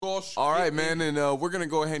Walsh. All right, man, and we're going to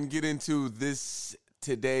go ahead and get into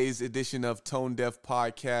today's edition of Tone Deaf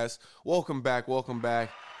Podcast. Welcome back.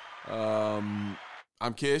 I'm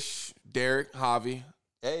Kish, Derek, Javi.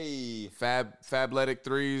 Hey. Fabletic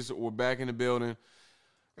Threes, we're back in the building.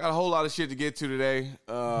 Got a whole lot of shit to get to today.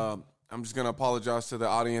 I'm just going to apologize to the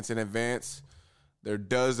audience in advance. There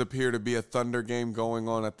does appear to be a Thunder game going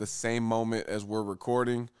on at the same moment as we're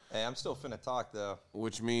recording. Hey, I'm still finna talk, though.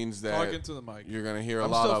 Which means that talk into the mic. You're going to hear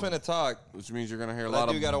I'm lot still of... finna talk. Which means you're going to hear a But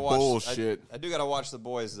lot of bullshit. I do got to watch the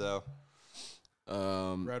boys, though.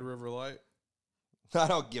 Red River Light? I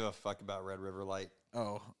don't give a fuck about Red River Light.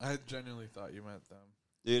 Oh, I genuinely thought you meant them.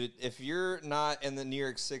 Dude, if you're not in the New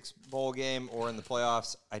York Six bowl game or in the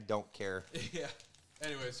playoffs, I don't care. Yeah.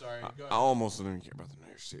 Anyway, sorry. Go ahead. I almost didn't care about the New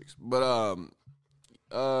York Six. But,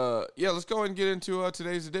 yeah, let's go ahead and get into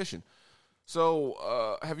today's edition.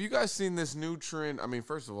 So, have you guys seen this new trend? I mean,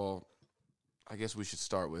 first of all, I guess we should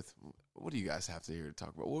start with, what do you guys have to hear to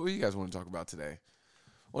talk about? What do you guys want to talk about today?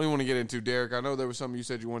 What do you want to get into, Derek? I know there was something you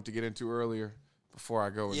said you wanted to get into earlier before I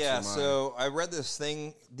go into Yeah, mine. so I read this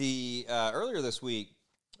thing earlier this week.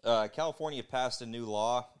 California passed a new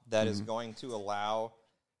law that is going to allow,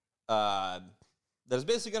 that is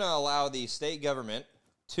basically going to allow the state government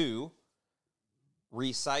to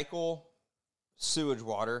recycle sewage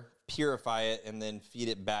water, purify it, and then feed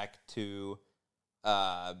it back to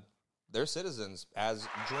their citizens as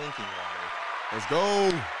drinking water. Let's go.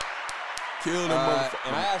 Kill them motherfuckers.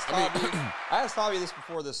 And I asked Tommy this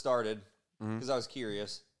before this started because I was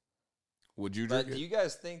curious. Would you But drink do it? you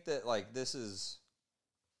guys think that like this is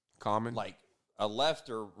Common? like a left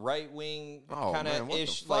or right wing Oh, kind man, of what the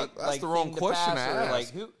ish? fuck? Like That's like the wrong thing question to pass, or, ask. Like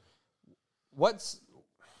who? What's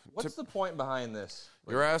the point behind this?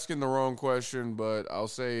 You're asking the wrong question, but I'll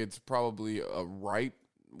say it's probably a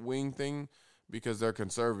right-wing thing because they're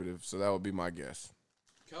conservative, so that would be my guess.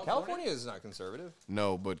 California is not conservative.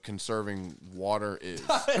 No, but conserving water is.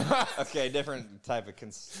 Okay, different type of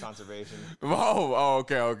conservation.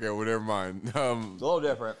 Okay. Well, never mind. It's a little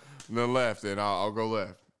different. The left, and I'll go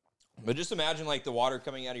left. But just imagine like the water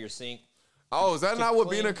coming out of your sink. Oh, is that not what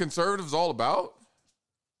being a clean. conservative is all about?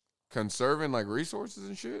 Conserving, like, resources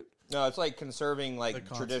and shit? No, it's like conserving like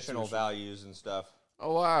The traditional Constitution. values and stuff.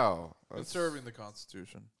 Oh, wow. Conserving the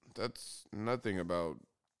Constitution. That's nothing about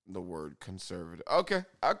the word conservative. Okay.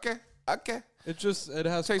 It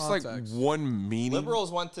has Takes like context. one meaning.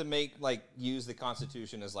 Liberals want to make like use the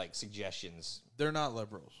Constitution as like suggestions. They're not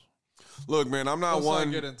liberals. Look, man, I'm not Let's not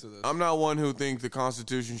one. get into this. I'm not one who thinks the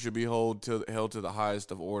Constitution should be held to the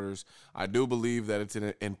highest of orders. I do believe that it's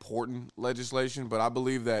an important legislation, but I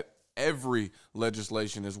believe that every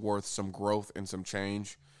legislation is worth some growth and some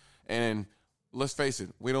change. And let's face it,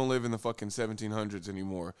 we don't live in the fucking 1700s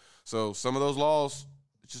anymore. So some of those laws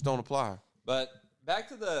just don't apply. But back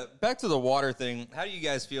to the water thing. How do you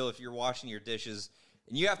guys feel if you're washing your dishes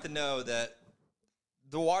and you have to know that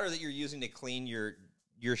the water that you're using to clean your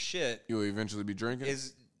shit You'll eventually be drinking.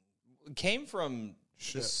 came from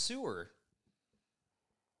Shit. the sewer?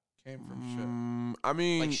 Came from I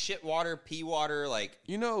mean, Like shit water, pee water, like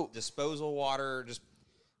disposal water. Just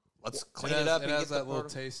let's shit. clean it up. It and has get the that little water.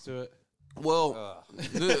 taste to it. well,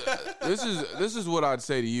 this is what I'd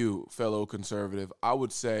say to you, fellow conservative. I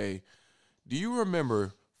would say, do you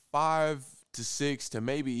remember 5 to 6 to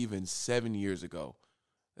maybe even 7 years ago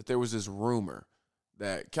that there was this rumor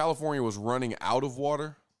that California was running out of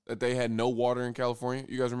water, that they had no water in California?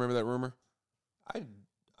 You guys remember that rumor?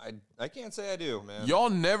 I can't say I do, man. Y'all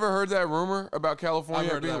never heard that rumor about California?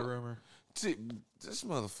 I've heard being- that rumor. See, this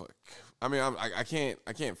motherfucker. I mean, I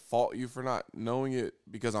can't fault you for not knowing it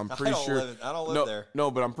because I'm pretty sure I don't live there. No,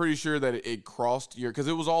 but I'm pretty sure that it crossed your, because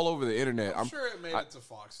it was all over the internet. I'm sure it made it to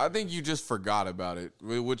Fox. I think you just forgot about it,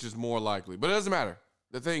 which is more likely. But it doesn't matter.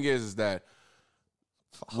 The thing is that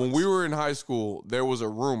when we were in high school, there was a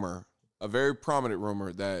rumor, a very prominent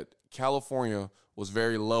rumor, that California was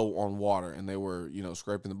very low on water, and they were,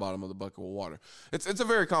 scraping the bottom of the bucket with water. It's a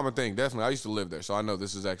very common thing, definitely. I used to live there, so I know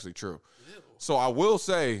this is actually true. So I will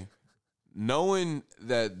say, knowing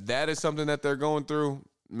that is something that they're going through,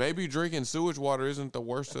 maybe drinking sewage water isn't the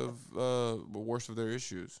worst of their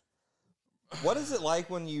issues. What is it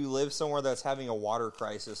like when you live somewhere that's having a water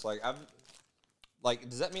crisis? Like,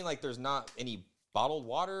 does that mean like there's not any bottled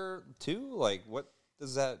water too? Like, what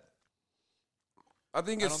does that? I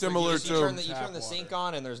think I it's don't think similar you to. You turn the sink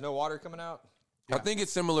on and there's no water coming out. I think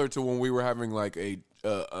it's similar to when we were having like a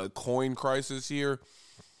coin crisis here,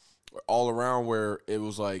 all around, where it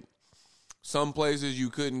was like some places you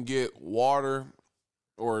couldn't get water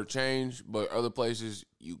or change, but other places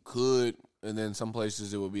you could, and then some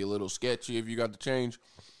places it would be a little sketchy if you got the change.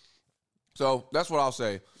 So that's what I'll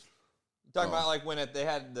say. Talking about like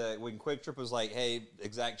when Quick Trip was like, hey,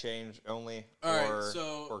 exact change only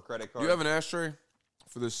or credit card. You have an ashtray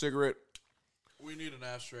for the cigarette? We need an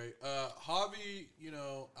ashtray. Hobby,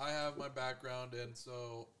 I have my background, and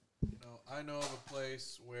so, I know of a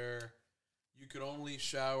place where you could only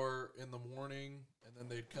shower in the morning, and then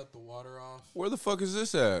they'd cut the water off. Where the fuck is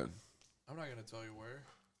this at? I'm not going to tell you where.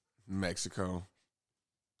 Mexico.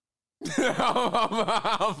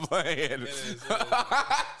 I'm playing. It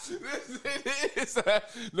is.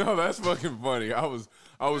 No, that's fucking funny. I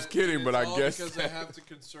was kidding, but I guess because they have to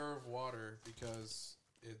conserve water because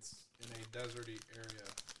it's in a deserty area.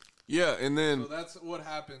 Yeah, and then so that's what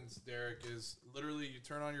happens, Derek. Is literally you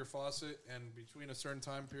turn on your faucet, and between a certain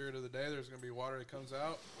time period of the day, there's going to be water that comes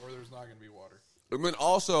out, or there's not going to be water. And then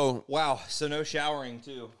also, wow, so no showering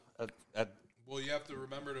too. Well, you have to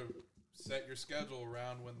remember to set your schedule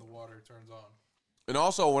around when the water turns on. And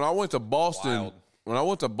also, when I went to Boston,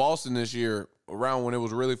 this year, around when it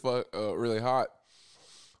was really really hot,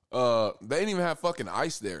 they didn't even have fucking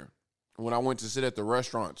ice there. When I went to sit at the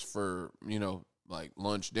restaurants for like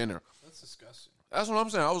lunch, dinner, that's disgusting. That's what I'm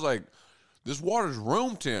saying. I was like, this water's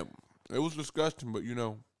room temp. It was disgusting, but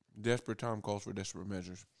desperate time calls for desperate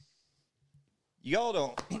measures. Y'all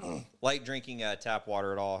don't like drinking tap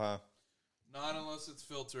water at all, huh? Not unless it's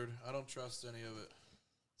filtered. I don't trust any of it.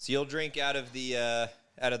 So you'll drink out of the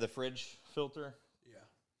fridge filter? Yeah.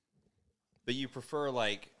 But you prefer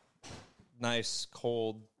like nice,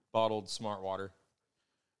 cold, bottled smart water?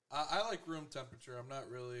 I like room temperature. I'm not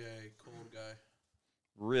really a cold guy.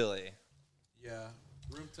 Really? Yeah.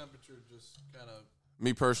 Room temperature just kind of...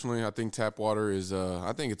 Me personally, I think tap water is,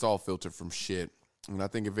 I think it's all filtered from shit. And I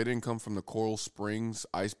think if it didn't come from the Coral Springs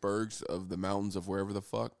icebergs of the mountains of wherever the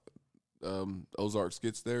fuck Ozarks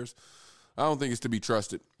gets theirs, I don't think it's to be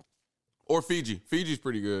trusted. Or Fiji. Fiji's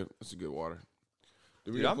pretty good. That's a good water.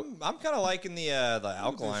 Dude, I'm kind of liking the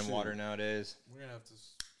alkaline water nowadays. We're going to have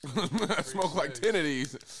to... Smoke like 10 of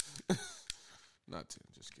these. Not 10,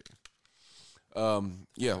 just kidding.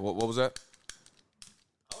 Yeah, what was that?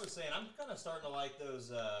 I was saying I'm kind of starting to like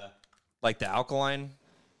those, like the alkaline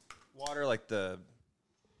water, like the...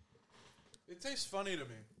 It tastes funny to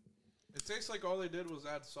me. It tastes like all they did was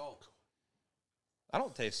add salt. I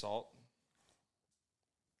don't taste salt.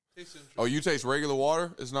 Tastes interesting. Oh, you taste regular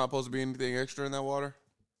water? It's not supposed to be anything extra in that water?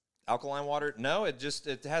 Alkaline water? No, it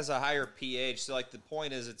has a higher pH. So like the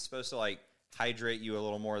point is it's supposed to like hydrate you a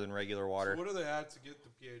little more than regular water. So what do they add to get the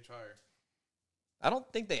pH higher? I don't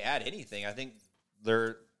think they add anything. I think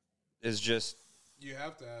there is just... You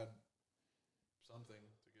have to add something.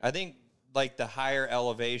 I think like the higher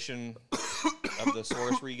elevation of the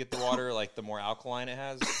source where you get the water, like the more alkaline it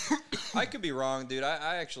has. I could be wrong, dude.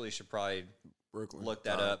 I actually should probably look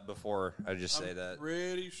that up before I just say that. I'm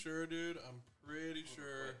pretty sure, dude. I'm pretty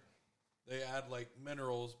sure they add like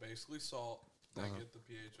minerals, basically salt, that get the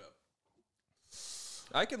pH up.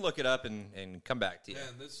 I can look it up and come back to you.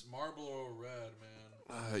 Man, this Marlboro Red,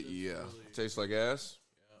 man. Yeah. Really... Tastes like ass?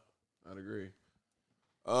 Yeah. I'd agree.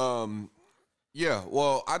 Yeah,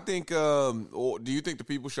 well, I think, do you think the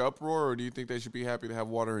people should uproar, or do you think they should be happy to have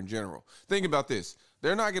water in general? Think about this.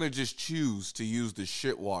 They're not going to just choose to use the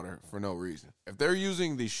shit water for no reason. If they're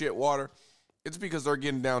using the shit water, it's because they're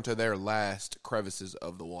getting down to their last crevices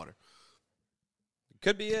of the water.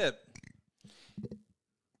 Could be it.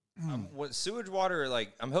 What sewage water,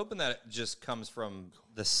 like, I'm hoping that it just comes from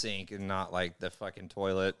the sink and not, like, the fucking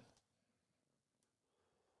toilet.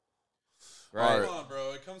 Right. Come on,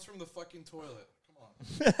 bro. It comes from the fucking toilet.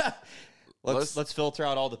 Come on. Let's filter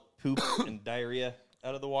out all the poop and diarrhea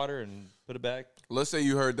out of the water and put it back. Let's say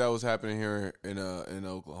you heard that was happening here in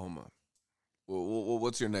Oklahoma.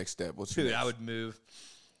 What's your next step? Dude, I would move.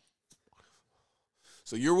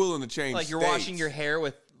 So you're willing to change like you're states. washing your hair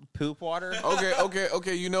with poop water?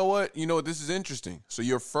 Okay. You know what? This is interesting. So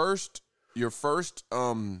your first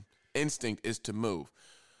instinct is to move.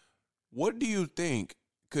 What do you think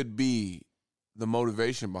could be the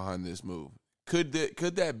motivation behind this move? Could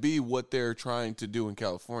that be what they're trying to do in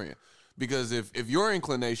California? Because if your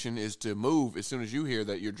inclination is to move as soon as you hear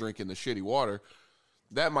that you're drinking the shitty water,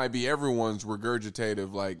 that might be everyone's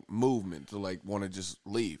regurgitative like movement to like want to just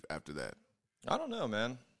leave after that. I don't know,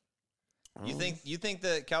 man. You think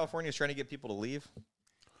that California is trying to get people to leave?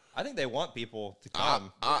 I think they want people to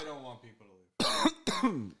come. They don't want people to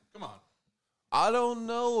leave. Come on. I don't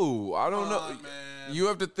know. Man. You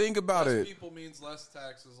have to think about less it. People means less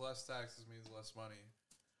taxes. Less taxes means less money.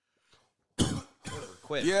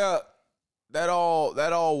 Quit. Yeah, that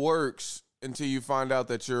all works until you find out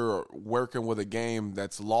that you're working with a game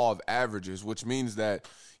that's law of averages, which means that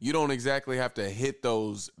you don't exactly have to hit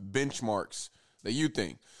those benchmarks that you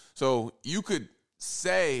think. So you could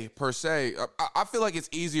say, per se, I feel like it's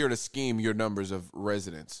easier to scheme your numbers of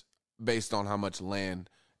residents based on how much land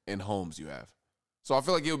and homes you have. So I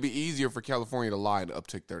feel like it would be easier for California to lie and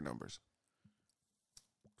uptick their numbers.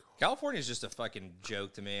 California is just a fucking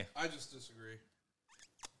joke to me. I just disagree.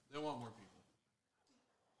 They want more people.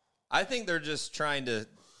 I think they're just trying to.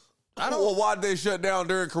 Well, why did they shut down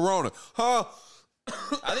during Corona? Huh?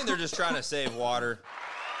 I think they're just trying to save water.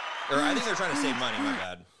 Or I think they're trying to save money, my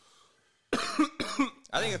bad.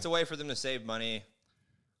 I think it's a way for them to save money.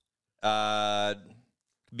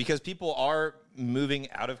 Because people are moving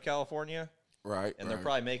out of California. Right. And they're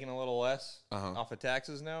probably making a little less off of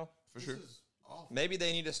taxes now. For sure. Maybe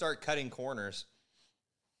they need to start cutting corners.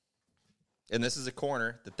 And this is a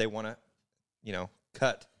corner that they want to,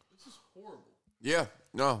 cut. This is horrible. Yeah.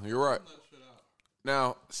 No, you're right.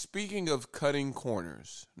 Now, speaking of cutting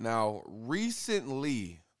corners,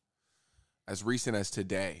 recently, as recent as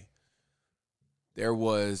today, there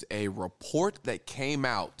was a report that came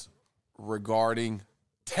out regarding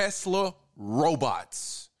Tesla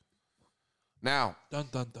robots. Now, dun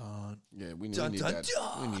dun dun. Yeah, we need that.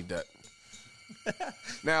 We need that.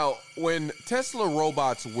 Now, when Tesla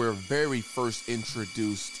robots were very first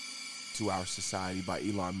introduced to our society by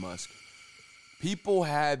Elon Musk, people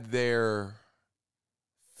had their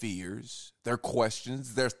fears, their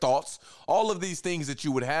questions, their thoughts, all of these things that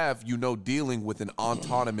you would have, dealing with an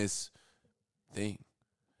autonomous thing.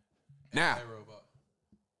 Now, IRobot.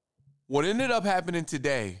 What ended up happening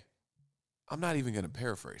today, I'm not even going to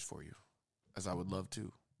paraphrase for you, as I would love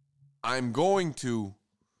to. I'm going to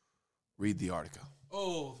read the article.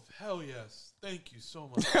 Oh, hell yes. Thank you so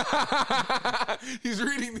much. He's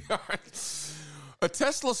reading the article. A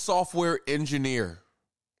Tesla software engineer,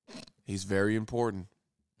 he's very important,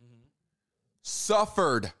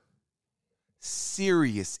 suffered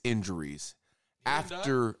serious injuries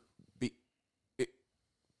after...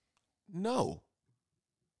 No.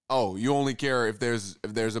 Oh, you only care if there's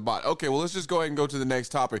a bot. Okay, well, let's just go ahead and go to the next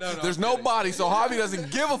topic. No, there's no body, so Javi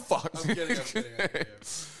doesn't give a fuck. I'm kidding.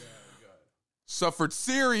 Suffered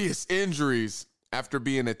serious injuries after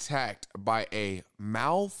being attacked by a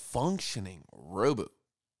malfunctioning robot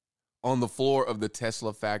on the floor of the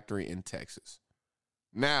Tesla factory in Texas.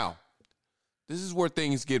 Now, this is where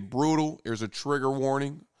things get brutal. Here's a trigger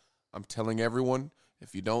warning. I'm telling everyone,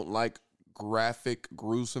 if you don't like graphic,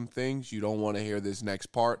 gruesome things, you don't want to hear this next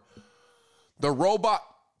part. The robot,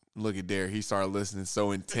 look at Derek, he started listening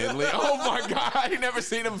so intently. Oh my God, I never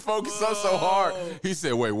seen him focus so hard. He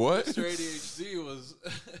said, wait, what? Mr. ADHD was...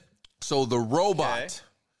 So the robot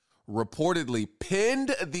reportedly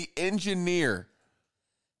pinned the engineer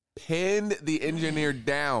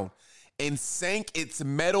down and sank its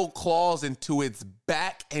metal claws into its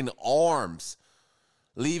back and arms,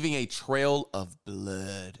 leaving a trail of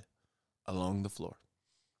blood along the floor.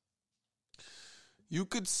 You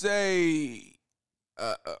could say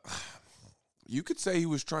he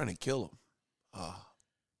was trying to kill him.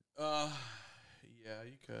 Yeah,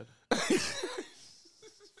 you could.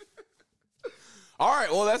 All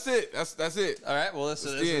right, well, that's it. That's it. All right, well, this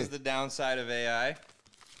is the downside of AI.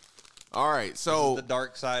 All right, so the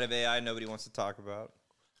dark side of AI nobody wants to talk about.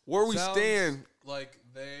 Where we stand, like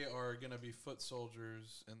they are going to be foot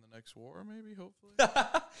soldiers in the next war, maybe, hopefully.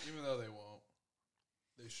 Even though they won't.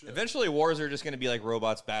 They should. Eventually, wars are just going to be like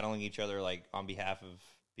robots battling each other, like on behalf of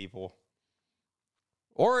people.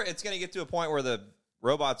 Or it's going to get to a point where the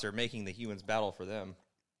robots are making the humans battle for them.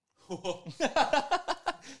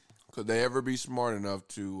 Could they ever be smart enough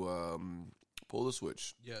to pull the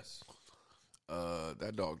switch? Yes.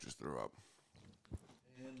 That dog just threw up.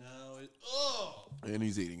 And now and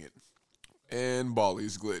he's eating it. And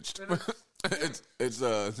Bally's glitched. it's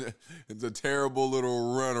a terrible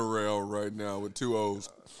little runaround right now with two O's.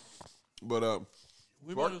 But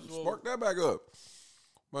spark that back up.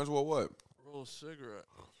 Might as well what? Roll a cigarette.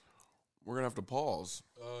 We're gonna have to pause.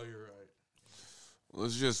 Oh, you're right.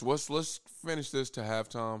 Let's finish this to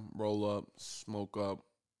halftime. Roll up, smoke up,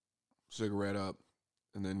 cigarette up,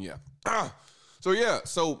 and then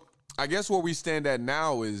So I guess where we stand at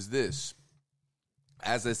now is this: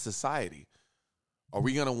 as a society, are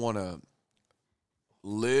we gonna want to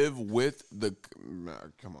live with the?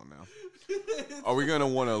 Come on now. Are we gonna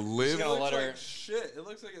want to live? Gonna let her shit. It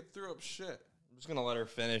looks like it threw up shit. I'm just gonna let her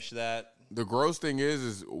finish that. The gross thing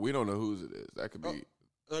is we don't know whose it is. That could be.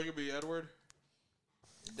 That could be Edward.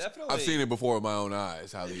 Definitely. I've seen it before with my own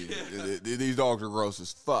eyes. How these dogs are gross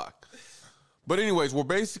as fuck. But anyways, we're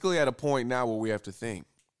basically at a point now where we have to think: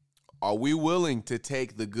 are we willing to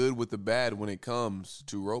take the good with the bad when it comes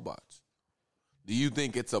to robots? Do you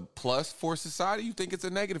think it's a plus for society? You think it's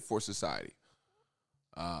a negative for society?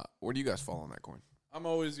 Where do you guys fall on that coin? I'm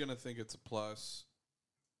always going to think it's a plus.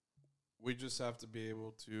 We just have to be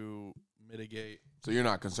able to mitigate. So you're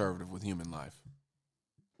not conservative with human life?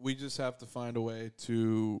 We just have to find a way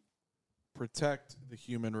to protect the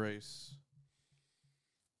human race.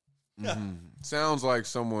 Mm-hmm. Sounds like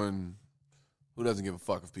someone who doesn't give a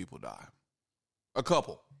fuck if people die. A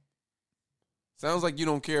couple. Sounds like you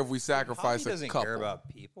don't care if we sacrifice He doesn't a couple. care about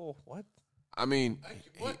people. What? I mean,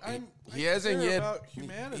 he hasn't care yet. about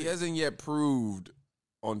humanity. He hasn't yet proved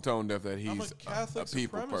on Tone Deaf that I'm he's a Catholic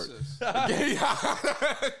people person.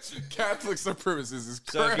 supremacist. Catholic supremacist is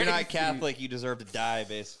crazy. So if you're not Catholic, you deserve to die.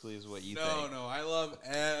 Basically, is what you think. No, I love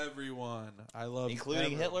everyone. Including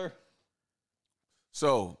everyone. Hitler.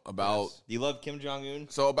 So about Do you love Kim Jong Un?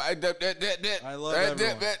 so about I love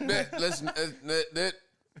everyone.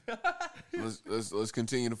 Let's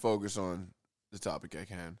continue to focus on the topic at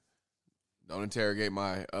hand. Don't interrogate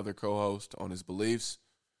my other co-host on his beliefs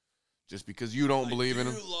just because you don't believe in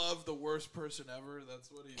him. You love the worst person ever. That's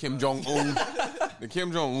what he Kim does. Jong Un. The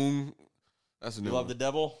Kim Jong Un. That's a new You love one. the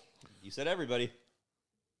devil? You said everybody.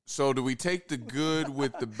 So do we take the good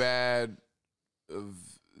with the bad of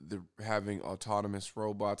the having autonomous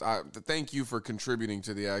robots? Thank you for contributing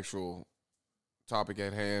to the actual topic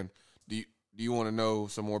at hand. Do you want to know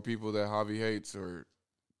some more people that Javi hates, or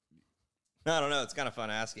I don't know. It's kind of fun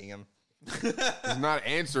asking him. he's not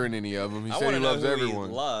answering any of them? He I said want he to know loves who everyone.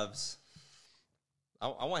 he loves.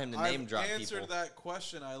 I want him to name drop I've answered people. that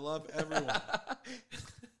question. I love everyone.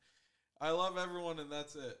 I love everyone, and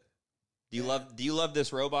that's it. Do you love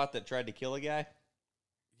this robot that tried to kill a guy?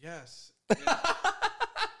 Yes.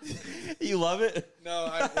 You love it?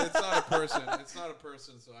 No, it's not a person. It's not a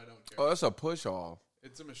person, so I don't care. Oh, that's a push off.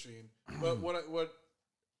 It's a machine. But what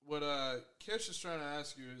Kish is trying to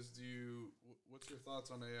ask you is, what's your thoughts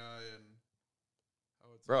on AI and how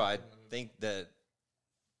it's Bro, I implemented? think that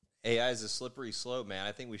AI is a slippery slope, man.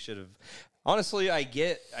 I think we should have. Honestly, I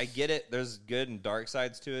get it. There's good and dark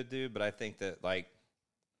sides to it, dude. But I think that like,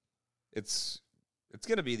 it's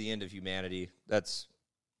gonna be the end of humanity. That's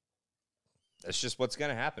just what's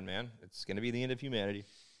gonna happen, man. It's gonna be the end of humanity.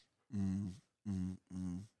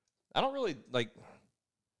 I don't really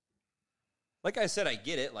like I said, I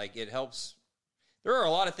get it. Like, it helps. There are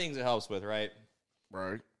a lot of things it helps with, right?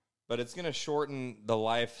 Right. But it's going to shorten the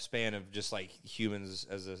lifespan of just, like, humans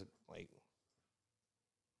as a, like,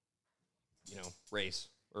 race.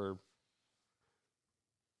 Or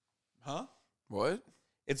Huh? What?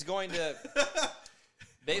 it's going to,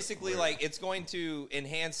 basically, like, it's going to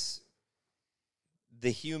enhance the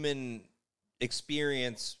human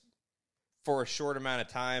experience for a short amount of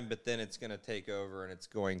time, but then it's going to take over and it's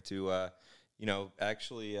going to,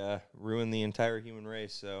 actually ruin the entire human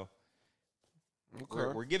race. So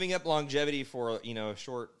we're giving up longevity for, a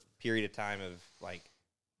short period of time of like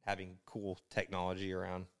having cool technology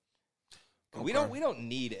around. Okay. We don't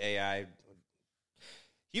need AI.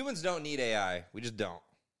 Humans don't need AI. We just don't.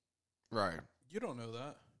 Right. You don't know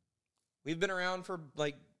that. We've been around for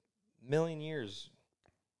like a million years.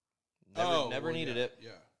 Never needed it.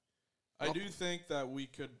 Yeah. I do think that we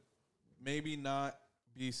could maybe not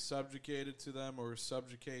be subjugated to them or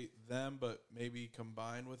subjugate them, but maybe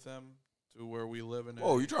combine with them to where we live in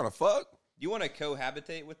Oh, you trying to fuck? You want to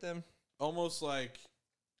cohabitate with them? almost like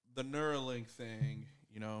the Neuralink thing,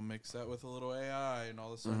 mix that with a little AI, and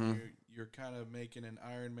all of a sudden you're kind of making an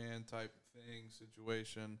Iron Man type thing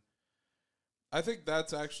situation. I think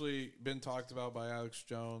that's actually been talked about by Alex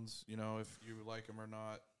Jones, if you like him or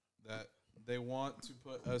not, that they want to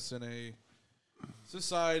put us in a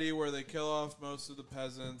society where they kill off most of the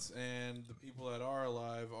peasants, and the people that are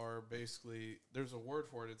alive are basically, there's a word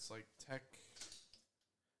for it, it's like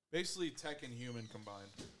basically tech and human combined.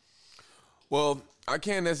 Well, I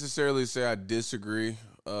can't necessarily say I disagree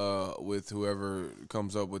with whoever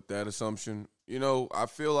comes up with that assumption. I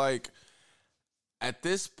feel like at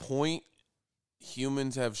this point,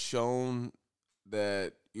 humans have shown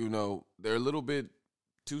that, they're a little bit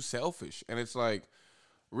too selfish. And it's like,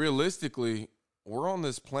 realistically, we're on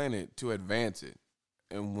this planet to advance it.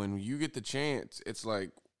 And when you get the chance, it's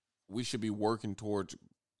like we should be working towards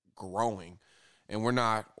growing. And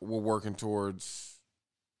we're working towards,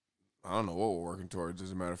 I don't know what we're working towards,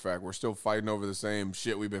 as a matter of fact. We're still fighting over the same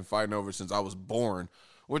shit we've been fighting over since I was born,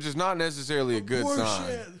 which is not necessarily a good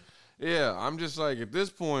sign. Yeah, I'm just like, at this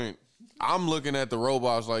point, I'm looking at the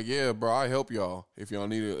robots like, yeah, bro, I help y'all if y'all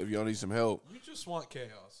need some help. You just want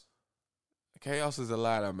chaos. Chaos is a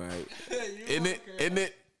ladder, mate. Isn't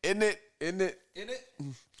it?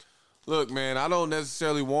 Look, man, I don't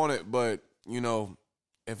necessarily want it, but,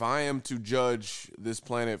 if I am to judge this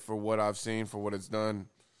planet for what I've seen, for what it's done,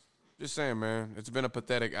 Just saying, man. It's been a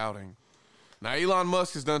pathetic outing. Now, Elon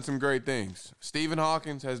Musk has done some great things. Stephen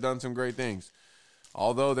Hawking has done some great things.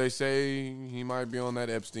 Although they say he might be on that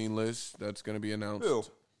Epstein list that's going to be announced. Who?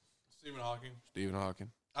 Stephen Hawking. Stephen Hawking.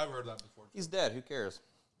 I've heard that before. He's dead. Who cares?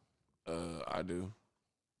 I do.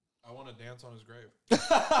 I want to dance on his grave.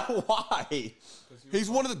 Why? He's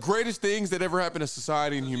one of the greatest things that ever happened to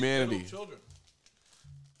society and humanity. Children.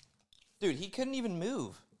 Dude, he couldn't even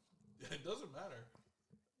move. It doesn't matter.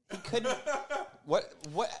 He couldn't. What?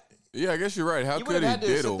 Yeah, I guess you're right. How He could would he have had to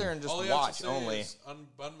sit diddle? there and just All you have watch to say only. is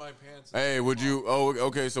unbutton my pants. Hey, would you? Oh,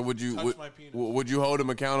 okay. So would you? Touch my penis. Would you hold him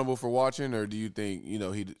accountable for watching, or do you think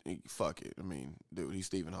he fuck it? I mean, dude, he's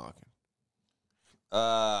Stephen Hawking.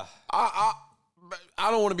 I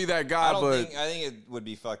don't want to be that guy, I think it would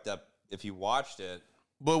be fucked up if you watched it.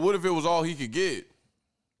 But what if it was all he could get?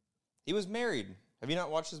 He was married. Have you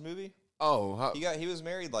not watched his movie? Oh, He was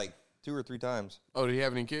married like 2 or 3 times. oh, did he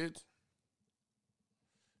have any kids?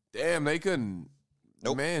 Damn, they couldn't.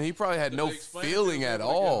 Nope. Man, he probably had Did no they explain it? feeling Did it at get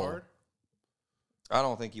all. hard? I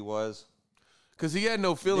don't think he was. Because he had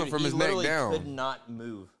no feeling Dude, from he his neck literally down. could not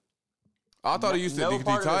move. I thought he used to. No Did he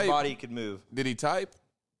part of his type? body could move. Did he type?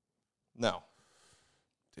 No.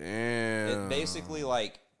 Damn. It basically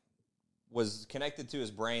like was connected to his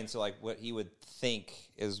brain, so like what he would think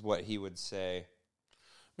is what he would say.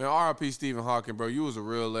 Man, R.I.P. Stephen Hawking, bro. You was a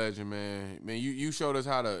real legend, man. Man, you showed us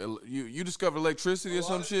how to you discovered electricity or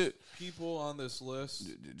some shit. People on this list.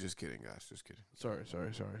 Just kidding, guys. Just kidding. Sorry.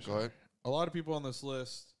 Go ahead. A lot of people on this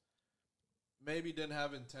list maybe didn't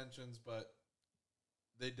have intentions, but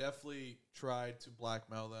they definitely tried to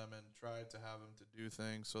blackmail them and tried to have them to do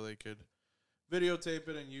things so they could videotape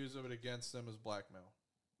it and use it against them as blackmail.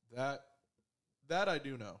 That I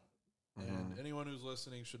do know. And anyone who's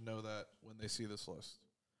listening should know that when they see this list.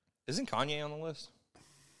 Isn't Kanye on the list?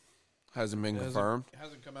 Hasn't been It confirmed.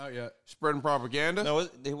 hasn't come out yet. Spreading propaganda. No,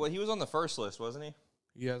 he was on the first list, wasn't he?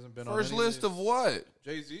 He hasn't been First on any list of what?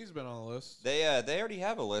 Jay-Z's been on the list. They already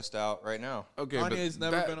have a list out right now. Okay, Kanye's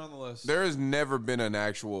but never been on the list. There has never been an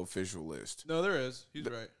actual official list. No, there is. He's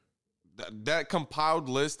right. That compiled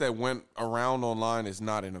list that went around online is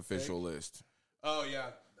not an official list. Oh, yeah.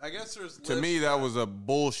 I guess there's To me, that was a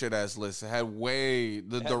bullshit ass list. It had way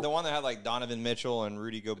The one that had like Donovan Mitchell and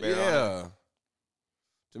Rudy Gobert. On it. yeah.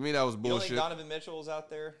 To me, that was You don't bullshit. think Donovan Mitchell was out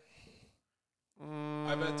there?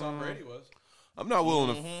 I bet Tom Brady was. I'm not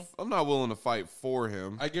willing to. I'm not willing to fight for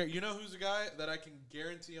him. You know who's a guy that I can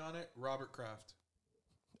guarantee on it? Robert Kraft.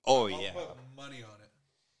 Oh I'll yeah, put money on it.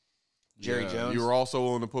 Jerry Jones. You were also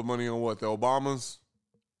willing to put money on what? The Obamas?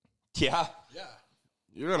 Yeah, Yeah.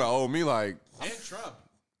 You're going to owe me like, And Trump.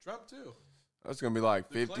 Trump, too. that's going to be like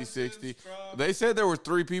The 50, Clintons, 60. Trump. They said there were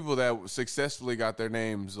 3 people that successfully got their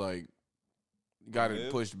names, like, got it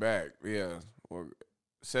Removed? pushed back. Yeah. Or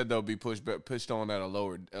said they'll be pushed on at a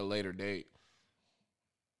later date.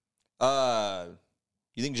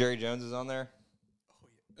 you think Jerry Jones is on there?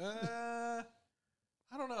 I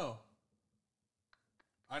don't know.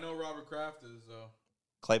 I know Robert Kraft is, though.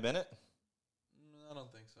 Clay Bennett? I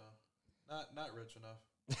don't think so. Not rich enough.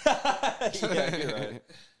 Yeah, you're right.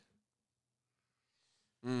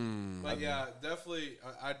 But yeah, definitely,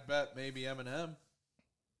 I'd bet maybe Eminem.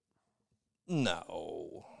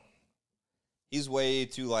 No, he's way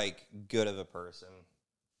too like good of a person.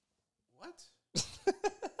 What?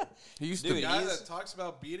 He used Dude, The to. guy he's- that talks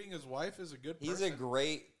about beating his wife is a good person. He's a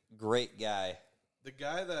great guy. The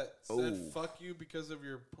guy that said Oh. "fuck you" because of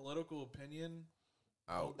your political opinion.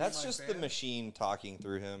 Ouch. That's my just the fan? machine talking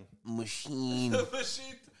through him. Machine. The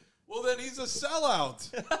machine. Well, then he's a sellout.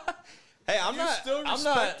 Hey, I'm You not. still I'm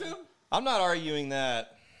not. respect him? I'm not arguing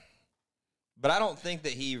that, but I don't think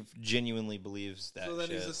that he genuinely believes that. So then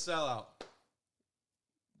shit. he's a sellout.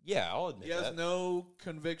 Yeah, I'll admit He has that. no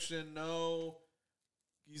conviction.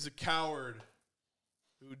 He's a coward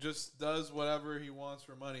who just does whatever he wants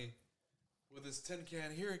for money. With his tin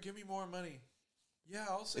can, here, give me more money. Yeah,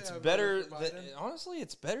 I'll say It's I voted better. for Biden. Honestly,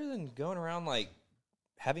 it's better than going around like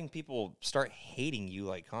having people start hating you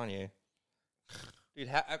like Kanye. Dude,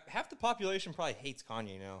 half the population probably hates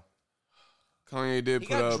Kanye now. Kanye did He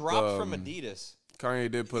put got up. dropped from Adidas. Kanye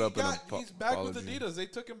did put up an He's back apology. with Adidas. They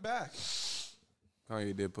took him back.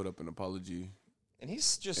 Kanye did put up an apology. And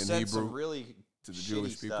he's just In said some Hebrew really to the shitty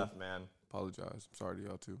Jewish people. stuff, man. Apologize. I'm sorry to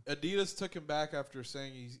y'all too. Adidas took him back after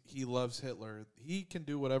saying he loves Hitler. He can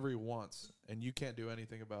do whatever he wants, and you can't do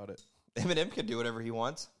anything about it. Eminem can do whatever he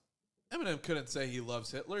wants. Eminem couldn't say he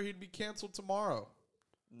loves Hitler. He'd be canceled tomorrow.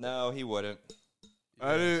 No, he wouldn't.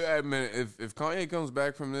 I do admit if Kanye comes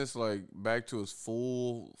back from this, like back to his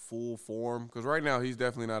full form, because right now he's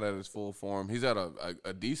definitely not at his full form. He's at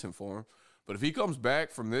a decent form, But if he comes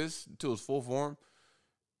back from this to his full form,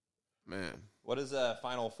 man. What does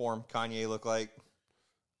final form Kanye look like?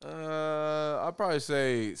 I'd probably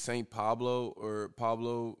say Saint Pablo or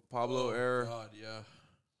Pablo era. God, yeah.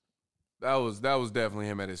 That was definitely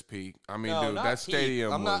him at his peak. I mean, No, dude, not that peak.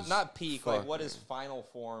 stadium I'm was not peak. Like, fuck, what man. is final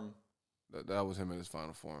form? That was him at his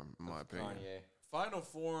final form, in my opinion. Kanye. Final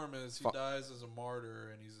form is he dies as a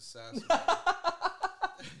martyr and he's assassinated.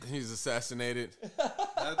 He's assassinated.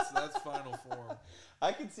 That's final form.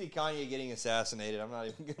 I could see Kanye getting assassinated. I'm not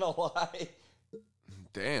even gonna lie.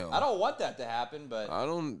 Damn. I don't want that to happen, but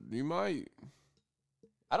You might.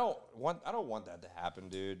 I don't want that to happen,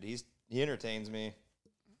 dude. He entertains me.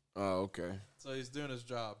 Oh, okay. So he's doing his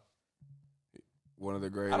job. One of the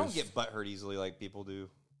greatest. I don't get butthurt easily like people do.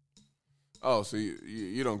 Oh, so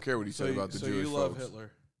you don't care what he said about the Jewish you love folks.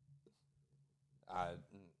 Hitler.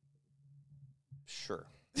 Sure.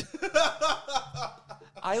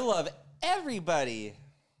 I love everybody.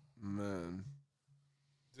 Man.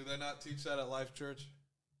 Do they not teach that at Life Church?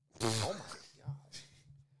 Oh my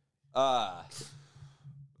god.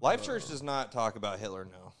 Life Church does not talk about Hitler,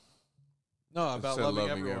 no. No, about said loving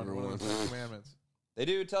loving everyone. One everyone. of the 10 commandments. They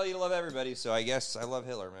do tell you to love everybody, so I guess I love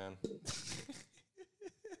Hitler, man.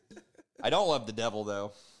 I don't love the devil,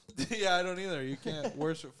 though. Yeah, I don't either. You can't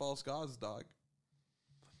worship false gods, dog.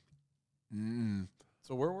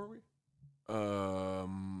 So where were we?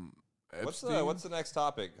 What's the next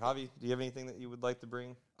topic? Javi, do you have anything that you would like to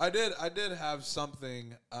bring? I did have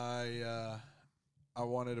something I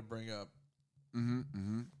wanted to bring up. And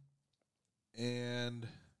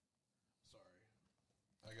sorry,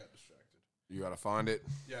 I got distracted. You gotta find it.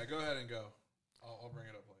 Yeah, go ahead and go. I'll bring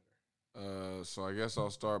it up later. So I guess I'll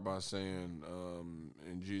start by saying,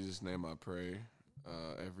 in Jesus' name I pray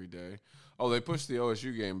every day. Oh, they pushed the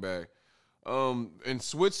OSU game back. In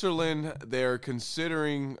Switzerland, they're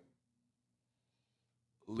considering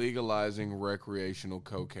legalizing recreational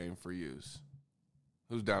cocaine for use.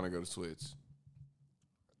 Who's down to go to Switz?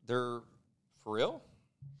 They're for real?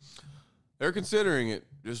 They're considering it,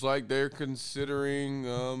 just like they're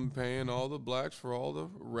considering paying all the blacks for all the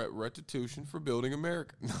restitution for building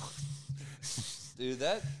America. No. Dude,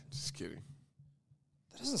 that Just kidding.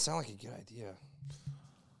 doesn't sound like a good idea.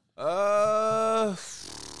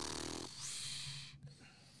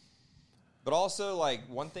 But also, like,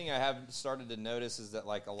 one thing I have started to notice is that,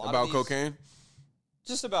 like, a lot About of these, cocaine?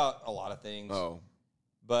 just about a lot of things. Oh,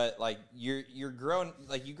 But like you're grown,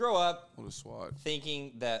 like you grow up what a swat.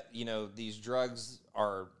 thinking that, you know, these drugs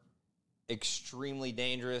are extremely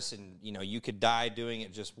dangerous and, you know, you could die doing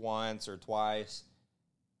it just once or twice.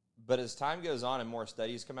 But as time goes on and more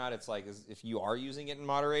studies come out, it's like if you are using it in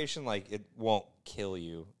moderation, like it won't kill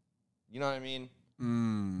you. You know what I mean?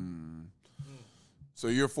 So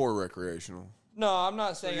you're for recreational? No, I'm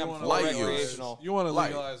not saying you I'm wanna for light use. recreational. You want to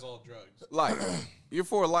Light. legalize all drugs. Light. You're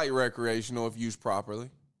for light recreational if used properly.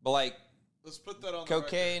 But like Let's put that on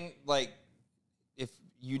cocaine, like if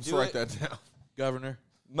you Let's do write it, that down. Governor.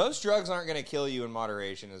 most drugs aren't going to kill you in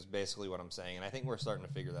moderation is basically what I'm saying. And I think we're starting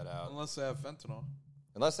to figure that out. Unless they have fentanyl.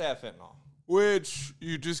 Unless they have fentanyl. Which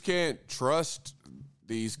you just can't trust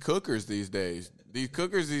these cookers these days. These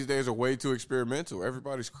cookers these days are way too experimental.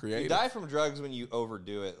 Everybody's You creative. die from drugs when you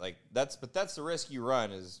overdo it. Like that's the risk you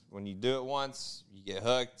run is when you do it once, you get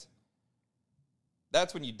hooked.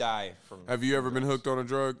 That's when you die from. Have you ever been hooked on a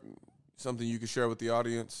drug? Something you can share with the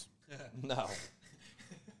audience? No.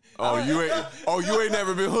 You ain't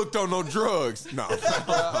never been hooked on no drugs. No.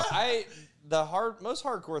 Most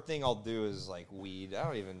hardcore thing I'll do is like weed. I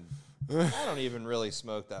don't even really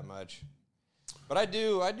smoke that much. But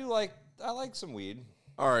I like some weed.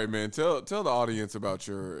 All right, man. Tell the audience about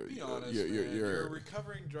your Be honest, your, man. You're a your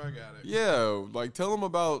recovering drug addict. yeah. Like tell them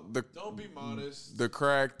about Don't be modest. the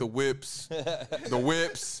crack, the whips, the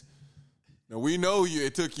whips. Now we know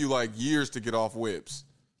it took you like years to get off whips.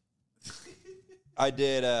 I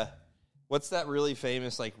did. What's that really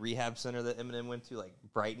famous like rehab center that Eminem went to? Like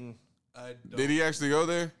Brighton. Did he actually go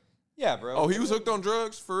there? Yeah, bro. Oh, he was hooked on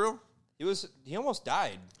drugs for real. He almost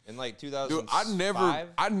died in like 2005.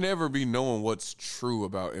 Dude, I'd never be knowing what's true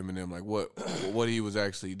about Eminem, like what he was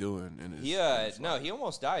actually doing. In his, No, he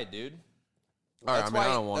almost died, dude. All right, I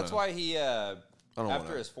don't want That's why he. After wanna-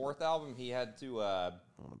 his fourth album, he had to. I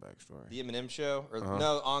want a backstory. The Eminem show, or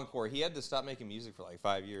no, Encore. He had to stop making music for like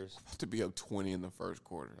 5 years. To be up 20 in the first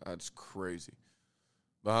quarter, that's crazy.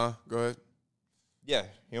 Go ahead. Yeah,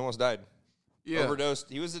 he almost died. Yeah, Overdosed.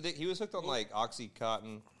 He was hooked on like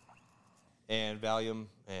OxyContin and Valium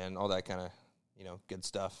and all that kind of good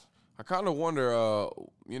stuff. I kind of wonder,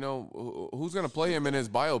 who's gonna play him in his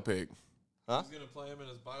biopic? Huh? He's going to play him in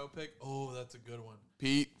his biopic. Oh, that's a good one.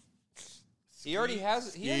 Pete. He already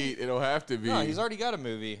has. Skeet, it'll have to be. No, he's already got a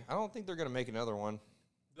movie. I don't think they're going to make another one.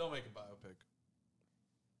 They'll make a biopic.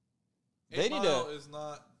 They 8 need Mile is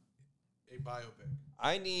not a biopic.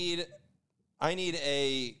 I need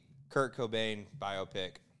a Kurt Cobain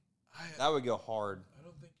biopic. That would go hard. I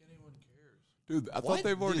don't think anyone cares. Dude, I thought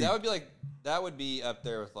they've already. Dude, that would be up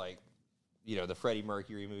there with like, the Freddie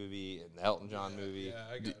Mercury movie and the Elton John movie. Yeah,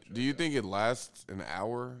 I got you. Do you think it lasts an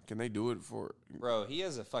hour? Can they do it for? Bro, he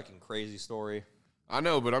has a fucking crazy story. I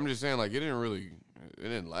know, but I'm just saying, like, it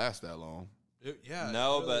didn't last that long.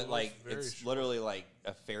 No, but like it's literally like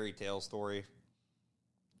a fairy tale story.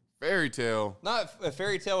 Fairy tale. Not a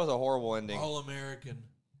fairy tale with a horrible ending. All American.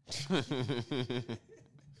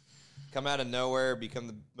 Come out of nowhere, become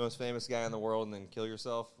the most famous guy in the world, and then kill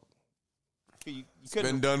yourself. It's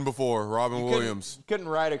been done before. Robin Williams. Couldn't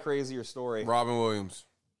write a crazier story. Robin Williams.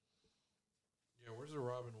 Yeah, where's the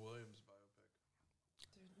Robin Williams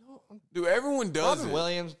biopic? Dude, everyone does Robin it.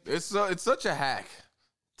 Williams. It's such a hack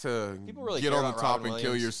to People really get care on the about top Robin and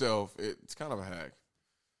kill Williams. yourself. It's kind of a hack.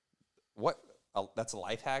 What? That's a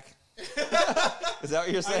life hack? Is that what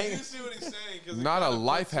you're I saying? do see what he's saying. 'Cause Not a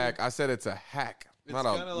life hack. I said it's a hack. Not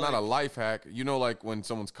kinda a life hack. You know, like when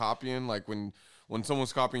someone's copying, like when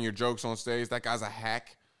someone's copying your jokes on stage, that guy's a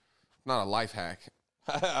hack. Not a life hack.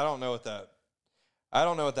 I don't know what that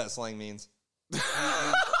slang means.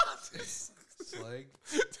 Slang.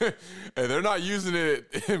 Hey, they're not using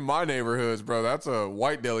it in my neighborhoods, bro. That's a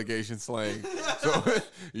white delegation slang. So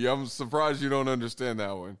yeah, I'm surprised you don't understand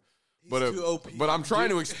that one. too OP. But I'm trying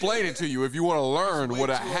to explain it to you if you want to learn what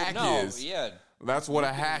a hack is. Yeah. That's what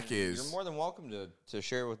a hack is. You're more than welcome to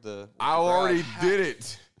share with the I crowd. already did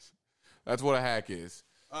it. That's what a hack is.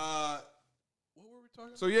 What were we talking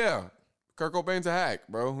about? So yeah, Kurt Cobain's a hack,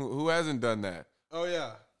 bro. Who hasn't done that? Oh,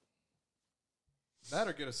 yeah. That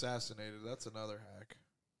or get assassinated. That's another hack.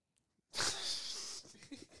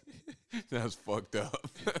 That's fucked up.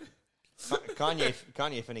 Kanye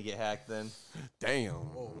finna get hacked then. Damn.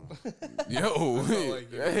 Whoa. Yo,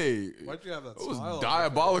 like, hey. Why'd you have that It was smile?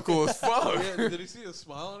 diabolical as fuck. Yeah, did you see the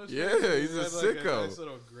smile on his Yeah, face? he's He a had, sicko. a nice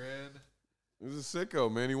little grin. He's a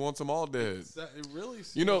sicko, man. He wants them all dead. It really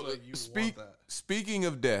seems You know, like you want that. speaking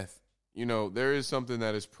of death, there is something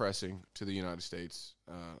that is pressing to the United States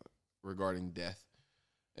regarding death.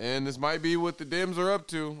 And this might be what the Dems are up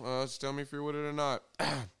to. Just tell me if you're with it or not.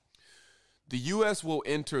 The U.S. will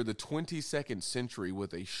enter the 22nd century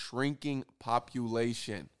with a shrinking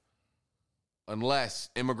population unless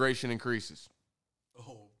immigration increases.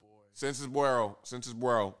 Oh, boy. Census Bureau.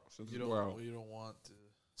 You don't want to.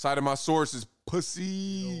 Side of my source is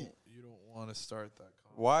pussy. You don't want to start that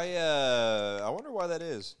conversation. Why? I wonder why that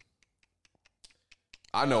is.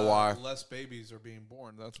 I know why. Less babies are being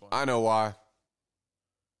born. That's why. I know why.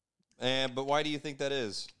 But why do you think that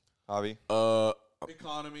is, Javi?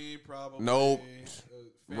 Economy, probably. Nope.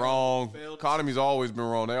 Wrong. Failed, Economy's always been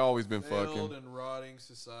wrong. They always been failed fucking. and rotting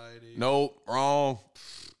society. Nope. Wrong.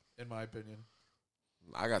 In my opinion.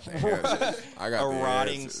 I got the answers. I got A the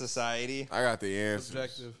rotting answers. society. I got the answers.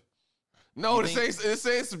 Subjective. No, this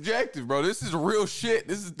ain't subjective, bro. This is real shit.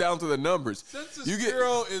 This is down to the numbers. Census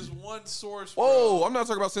Bureau is one source. Bro. Whoa, I'm not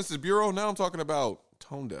talking about Census Bureau. Now I'm talking about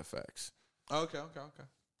tone deaf facts. Okay.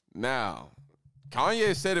 Now,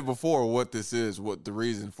 Kanye said it before what this is, what the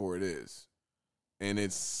reason for it is. And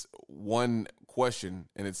it's one question,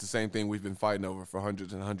 and it's the same thing we've been fighting over for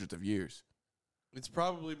hundreds and hundreds of years. It's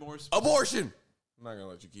probably more specific. Abortion! I'm not going to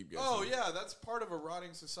let you keep guessing. Oh, yeah, that's part of a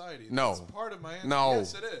rotting society. No. That's part of my answer. No.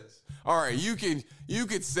 Yes, it is. All right, you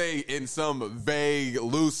could say in some vague,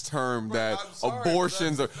 loose term that I'm sorry,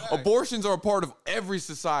 abortions but that's a fact. abortions are a part of every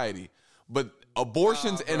society, but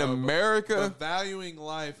abortions in America. But valuing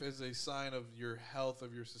life is a sign of your health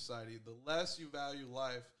of your society. The less you value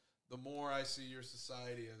life, the more I see your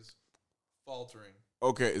society as faltering.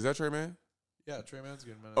 Okay, is that Trey Man? Yeah, Trey Man's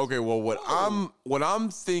getting minutes. Okay, well, what I'm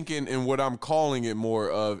thinking and what I'm calling it more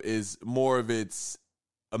of is more of it's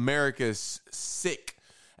America's sick,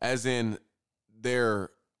 as in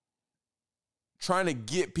they're trying to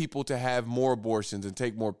get people to have more abortions and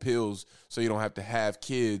take more pills so you don't have to have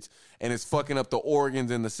kids, and it's fucking up the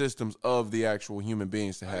organs and the systems of the actual human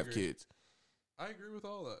beings to have agree. kids. I agree with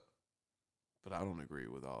all that. But I don't agree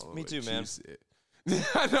with all of Me it. too, man. No,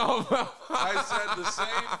 I said the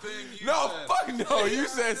same thing you no, said. fuck no. Yeah,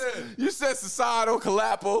 You said societal,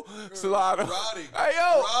 societal. Rotting. Hey,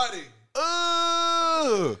 yo. Rotting.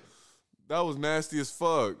 That was nasty as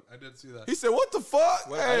fuck. I did see that. He said, what the fuck?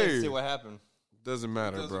 I Hey. didn't see what happened. Doesn't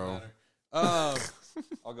matter, Doesn't bro. matter.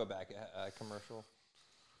 I'll go back commercial.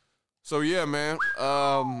 So, yeah, man.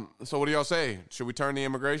 So what do y'all say? Should we turn the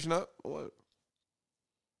immigration up? What?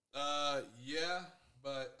 Yeah,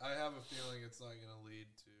 but I have a feeling it's not going to lead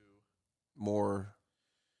to more.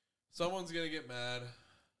 Someone's going to get mad.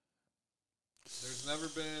 There's never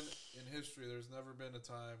been in history. There's never been a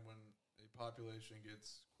time when a population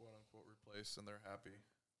gets quote unquote replaced and they're happy.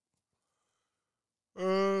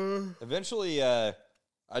 Eventually, I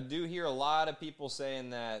do hear a lot of people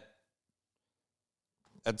saying that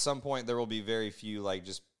at some point there will be very few like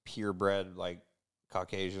just purebred like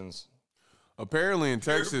Caucasians. Apparently in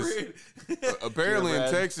Texas,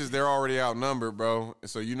 they're already outnumbered, bro.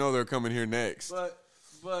 So you know they're coming here next.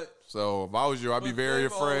 But so if I was you, I'd be very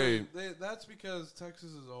afraid. That's because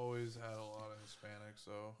Texas has always had a lot of Hispanics.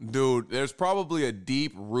 So, dude, there's probably a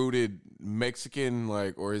deep-rooted Mexican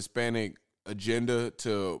or Hispanic agenda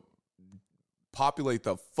to populate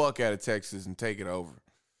the fuck out of Texas and take it over.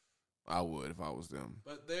 I would if I was them.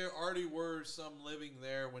 But there already were some living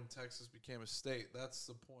there when Texas became a state. That's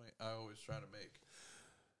the point I always try to make.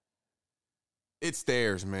 It's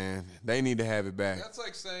theirs, man. They need to have it back. That's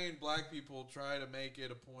like saying black people try to make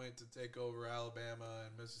it a point to take over Alabama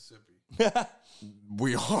and Mississippi.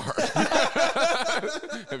 We are.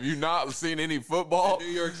 Have you not seen any football? New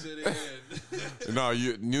York City. No,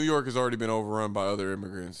 New York has already been overrun by other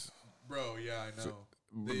immigrants. Bro, yeah, I know.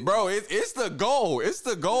 Bro, it's the goal. It's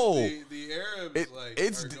the goal. The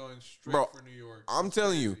Arabs are going straight for New York. I'm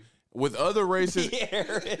telling you, with other races, the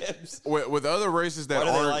Arabs. With other races that why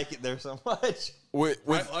do aren't, they like it there so much? With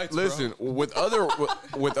other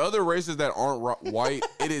races that aren't white,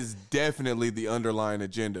 it is definitely the underlying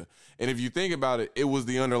agenda. And if you think about it, it was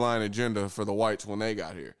the underlying agenda for the whites when they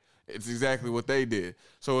got here. It's exactly what they did.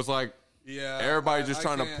 So it's like, everybody just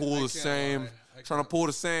trying to pull the same. Trying to pull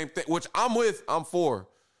the same thing, which I'm with. I'm for.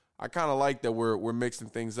 I kind of like that we're mixing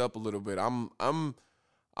things up a little bit. I'm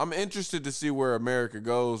interested to see where America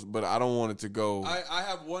goes, but I don't want it to go. I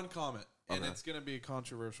have one comment, and it's going to be a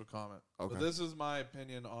controversial comment. Okay. But this is my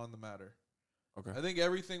opinion on the matter. Okay. I think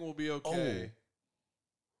everything will be okay.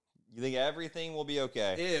 You think everything will be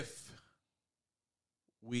okay if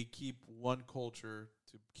we keep one culture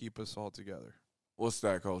to keep us all together. What's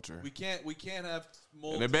that culture? We can't have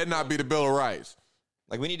multiple. And it better not be the Bill of Rights.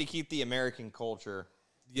 Like we need to keep the American culture.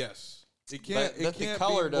 Yes. It can't. But the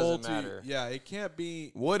color doesn't matter. Yeah, it can't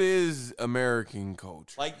be. What is American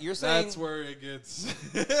culture? Like you're saying, that's where it gets.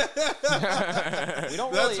 we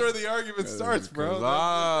don't. That's where the argument starts, bro.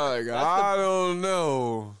 I don't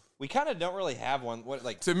know. We kind of don't really have one. What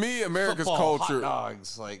like to me, America's football, culture, hot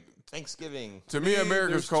dogs, like Thanksgiving. To me,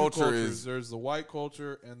 America's culture is there's the white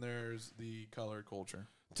culture and there's the colored culture.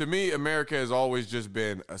 To me, America has always just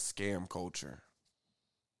been a scam culture.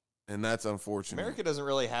 And that's unfortunate. America doesn't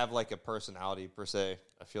really have like a personality per se,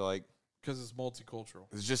 I feel like. Because it's multicultural.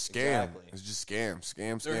 It's just scam. Exactly. It's just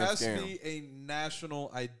scam. There has to be a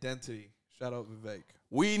national identity. Shout out Vivek.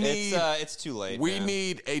 We need. It's too late. We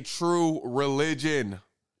need a true religion.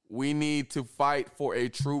 We need to fight for a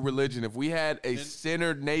true religion. If we had a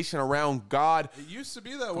centered nation around God. It used to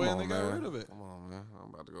be that way and they got rid of it. Come on, man.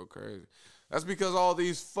 I'm about to go crazy. That's because all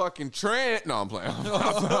these fucking No, I'm playing.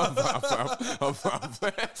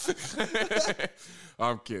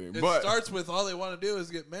 I'm kidding. It starts with all they want to do is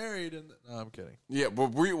get married. And no, I'm kidding. Yeah, but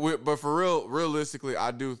but for realistically,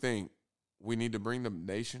 I do think we need to bring the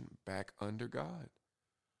nation back under God.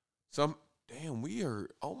 We are.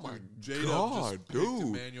 Oh my God, just dude!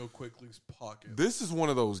 Emmanuel Quickly's pocket. This is one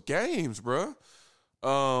of those games, bro.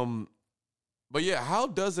 But yeah, how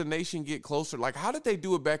does a nation get closer? Like, how did they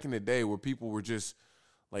do it back in the day where people were just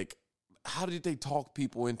like, how did they talk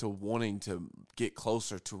people into wanting to get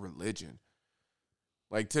closer to religion?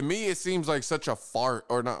 Like, to me, it seems like such a fart,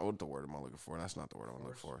 or not, what the word am I looking for? That's not the word I'm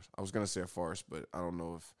looking for. I was going to say a farce, but I don't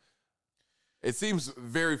know if, it seems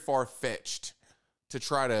very far-fetched to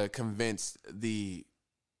try to convince the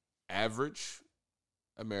average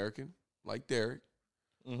American, like Derek,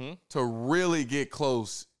 to really get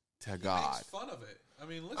close to God. Makes fun of it. I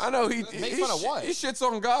mean, listen, I know he makes fun of what? He shits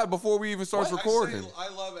on God before we even start recording. I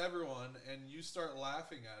love everyone, and you start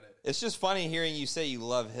laughing at it. It's just funny hearing you say you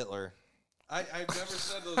love Hitler. I've never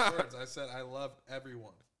said those words. I said I love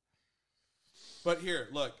everyone. But here,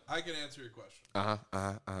 look, I can answer your question.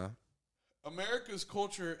 America's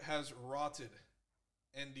culture has rotted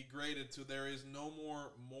and degraded to there is no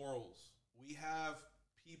more morals. We have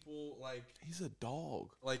people like he's a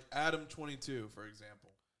dog, like Adam 22, for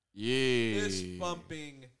example. Yeah. Fist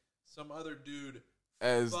bumping some other dude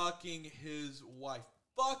fucking his wife.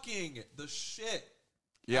 Fucking the shit.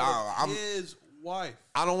 Yeah, his wife.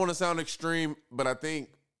 I don't want to sound extreme, but I think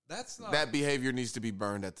that's not that behavior needs to be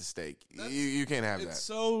burned at the stake. You can't have that.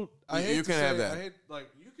 So I hate you can't have that. I hate, like,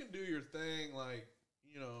 you can do your thing, like,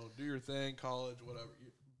 do your thing, college, whatever.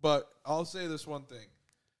 But I'll say this one thing.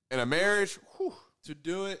 In a marriage, To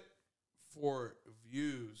do it for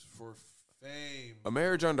views, for fame, a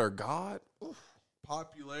marriage under God,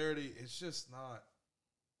 popularity, it's just not.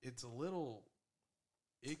 It's a little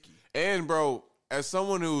icky. And bro, as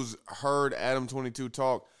someone who's heard Adam 22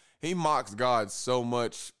 talk, he mocks God so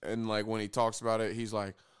much, and like when he talks about it, he's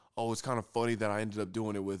like, "Oh, it's kind of funny that I ended up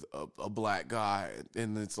doing it with a black guy,"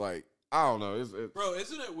 and it's like, I don't know, Bro,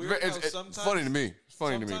 isn't it weird? it's Sometimes funny to me. It's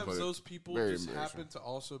funny to me, sometimes but those people just happen to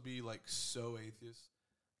also be like so atheist.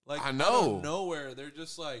 Like I out know. of nowhere, they're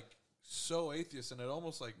just like so atheist, and it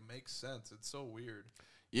almost like makes sense. It's so weird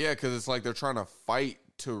Yeah, because it's like they're trying to fight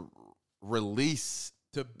to release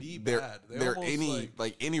to be their bad. They their almost, any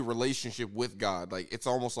any relationship with God. Like it's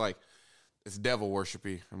almost like it's devil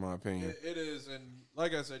worshipy, in my opinion. It is, and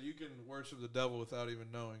like I said, you can worship the devil without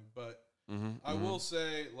even knowing. But I will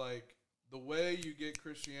say, like, the way you get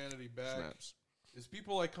Christianity back is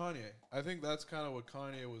people like Kanye. I think that's kind of what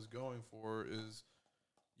Kanye was going for, is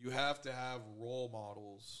you have to have role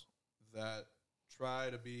models that try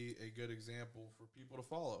to be a good example for people to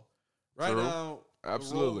follow. Right True. now,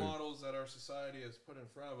 Absolutely. the role models that our society has put in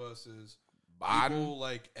front of us is Biden. people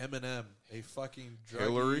like Eminem, a fucking druggy,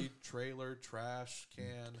 Hillary. trailer, trash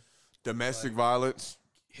can, Domestic like, violence.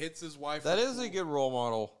 hits his wife. That with is a pool. good role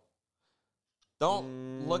model.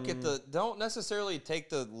 Don't necessarily take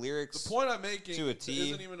the lyrics. The point I'm making to a T.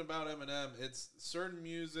 isn't even about Eminem. It's certain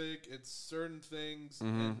music. It's certain things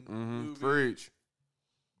in movies. Preach.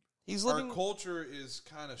 He's Our living. culture is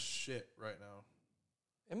kind of shit right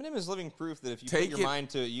now. Eminem is living proof that if you Take put your mind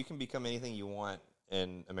to it, you can become anything you want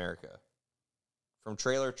in America. From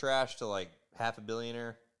trailer trash to like half a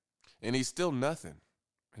billionaire. And he's still nothing.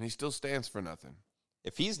 And he still stands for nothing.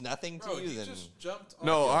 If he's nothing to Bro, you, he then just jumped on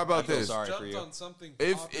No, how about I feel this? sorry for jumped you. on something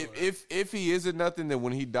If popular. if he isn't nothing, then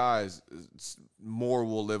when he dies, more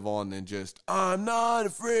will live on than just "I'm not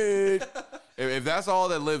afraid." if that's all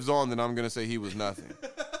that lives on, then I'm gonna say he was nothing.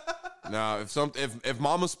 Now, if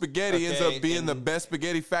Mama Spaghetti ends Okay, up being the and- best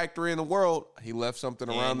spaghetti factory in the world, he left something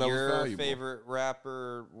around and that was your valuable. favorite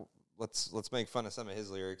rapper. Let's make fun of some of his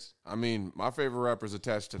lyrics. I mean, my favorite rapper's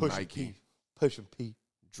attached to Nike. Pushin' P.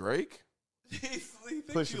 Drake. he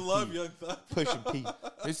thinks Push you him, love Pete. Young Thug. Pushin' P.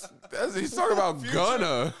 He's talking about Future.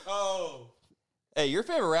 Gunna. Oh, Hey, your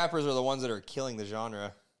favorite rappers are the ones that are killing the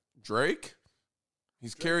genre. Drake.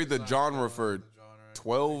 He's carried the Drake's not genre killing for the genre.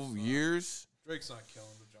 12 Drake's not- years. Drake's not killing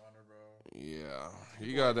the genre, bro. Yeah,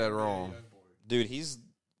 you got that Young wrong. boy. Dude, he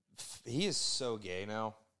is so gay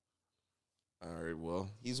now. All right, well.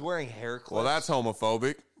 He's wearing hair clips. Well, that's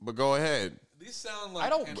homophobic, but go ahead. These sound like I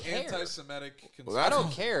don't an care. anti-Semitic. Well, I that's-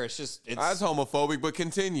 don't care. It's just That's homophobic, but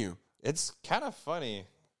continue. it's kind of funny.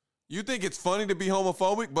 You think it's funny to be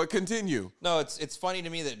homophobic, but continue. No, it's funny to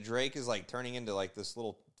me that Drake is like turning into like this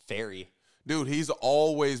little fairy. Dude, he's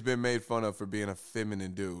always been made fun of for being a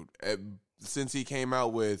feminine dude. Since he came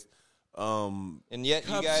out with, And yet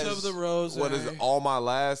Cups you guys of the Rose. what is it, All My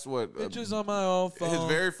Last? What? Bitches on my old phone. His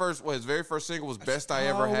very first single was Best I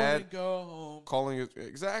Ever Call when Had. we Go home. Calling it,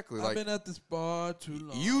 exactly. I've Like, been at this bar too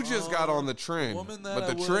long. you just got on the trend, Woman that but I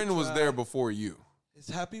the would've trend was tried. there before you. Is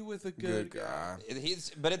happy with a Good good, guy.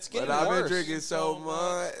 but it's getting But I've been worse. drinking so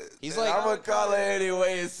much. He's that like- I'm gonna call it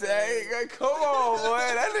anyway and say, "Come on, boy,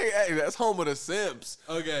 that nigga, hey, that's home of the simps.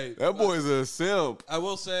 Okay, That boy's a simp." I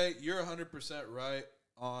will say you're 100% right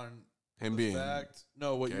on Him the being, fact.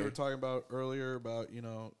 No, what you gay. were talking about earlier about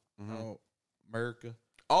how America,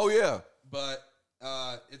 oh yeah, but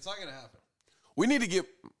it's not gonna happen. we need to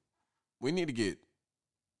get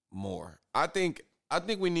more. I think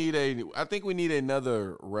we need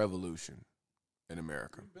another revolution in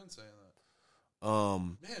America. We've been saying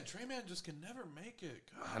that. Man, Trey Man just can never make it.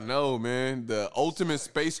 I God. know, man, the ultimate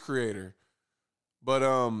space creator. But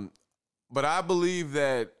I believe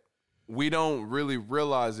that we don't really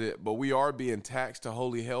realize it, but we are being taxed to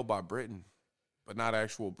holy hell by Britain, but not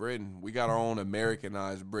actual Britain. We got our own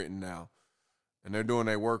Americanized Britain now, and they're doing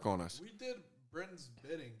their work on us. We did Britain's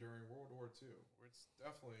bidding during World War II. It's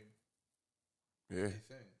definitely Yeah, a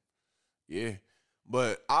thing. yeah.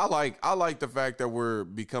 But I like the fact that we're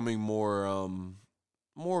becoming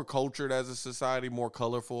more cultured as a society, more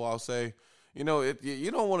colorful. I'll say. You know,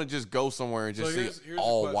 you don't want to just go somewhere and just So see here's a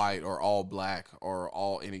all question. white or all black or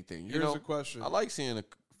all anything. You Here's know, a question. I like seeing a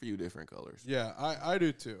few different colors. Yeah, I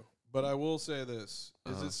do too. But I will say this: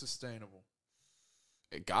 is Uh-huh. it sustainable?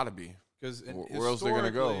 It gotta be. Because Where else they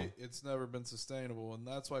gonna go? It's never been sustainable, and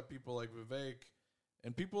that's why people like Vivek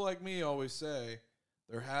and people like me always say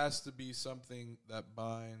there has to be something that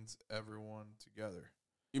binds everyone together.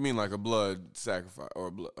 You mean like a blood sacrifice or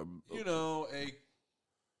a blood? You know,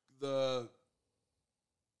 the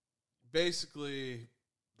basically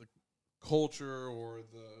the culture or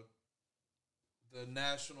the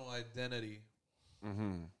national identity.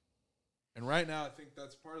 Mm-hmm. And right now, I think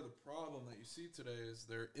that's part of the problem that you see today is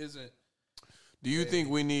there isn't. Do you think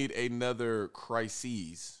we need another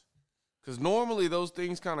crises? Because normally those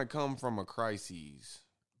things kind of come from a crisis.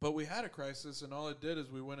 But we had a crisis, and all it did is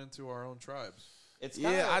we went into our own tribes.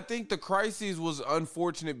 I think the crisis was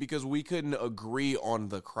unfortunate because we couldn't agree on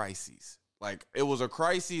the crises. Like, it was a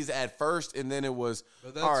crisis at first, and then it was,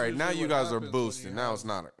 all right, now you guys are boosting. Now it's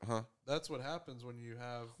not, That's what happens when you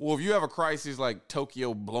have. Well, if you have a crisis like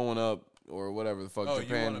Tokyo blowing up or whatever the fuck,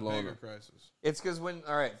 Japan you want a bigger crisis. It's because when,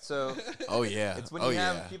 all right, so. Oh, yeah. It's when you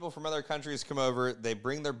have people from other countries come over, they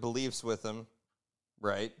bring their beliefs with them,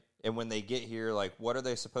 right? And when they get here, like, what are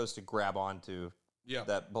they supposed to grab onto? Yeah,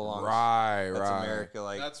 that belongs. That's America.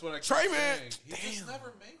 Like that's what I keep saying. He just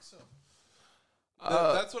never makes them.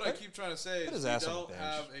 That's what I keep trying to say. Is we don't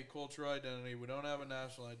have a cultural identity. We don't have a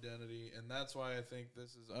national identity, and that's why I think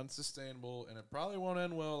this is unsustainable, and it probably won't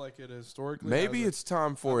end well like it historically. Maybe it's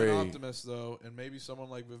time for I'm an optimist, though, and maybe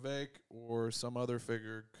someone like Vivek or some other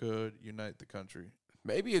figure could unite the country.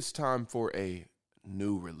 Maybe it's time for a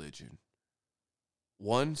new religion,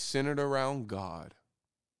 one centered around God.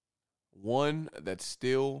 One that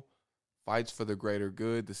still fights for the greater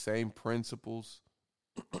good, the same principles.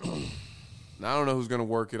 Now, I don't know who's going to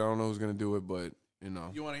work it. I don't know who's going to do it, but, you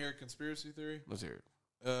know. You want to hear a conspiracy theory? Let's hear it.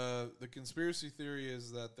 The conspiracy theory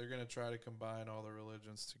is that they're going to try to combine all the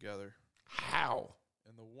religions together. How?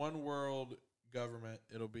 In the one world government,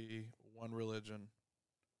 it'll be one religion, and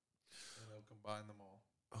they'll combine them all.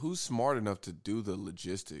 Who's smart enough to do the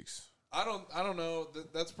logistics? I don't know.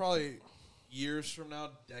 That's probably years from now,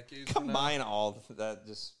 decades combine from now. all that.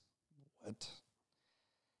 Just what?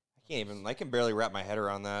 I can barely wrap my head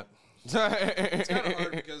around that. It's kind of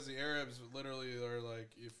hard because the Arabs literally are like,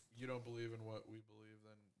 if you don't believe in what we believe,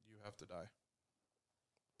 then you have to die.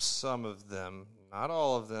 Some of them, not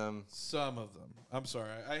all of them. Some of them. I'm sorry.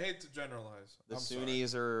 I hate to generalize. The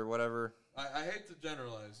Sunnis or whatever. I hate to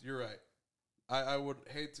generalize. You're right. I would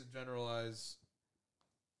hate to generalize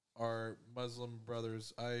our Muslim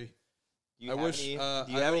brothers. Do you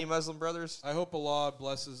have any Muslim brothers? I hope Allah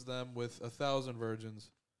blesses them with 1,000 virgins.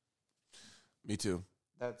 Me too.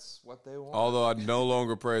 That's what they want. Although I no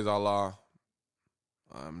longer praise Allah,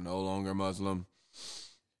 I'm no longer Muslim.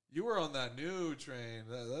 You were on that new train.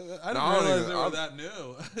 I didn't realize they were that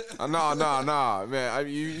new. Nah, man.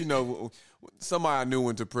 You know, somebody I knew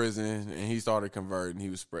went to prison and he started converting. He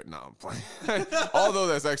was spreading. I'm playing. Although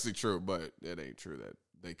that's actually true, but it ain't true that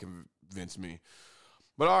they convinced me.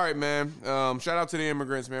 But all right, man. Shout out to the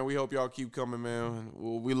immigrants, man. We hope y'all keep coming, man.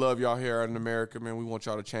 We love y'all here in America, man. We want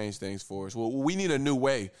y'all to change things for us. Well, we need a new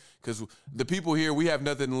way because the people here, we have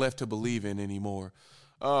nothing left to believe in anymore.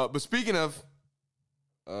 But speaking of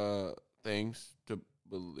things to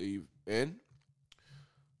believe in,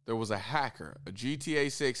 there was a hacker, a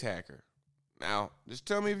GTA 6 hacker. Now, just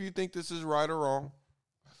tell me if you think this is right or wrong.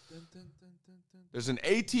 There's an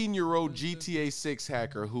 18-year-old GTA 6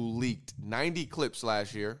 hacker who leaked 90 clips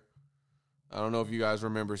last year. I don't know if you guys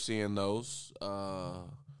remember seeing those.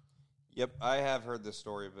 Yep, I have heard this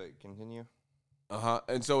story, but continue.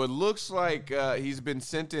 And so it looks like he's been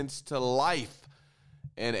sentenced to life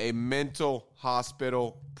in a mental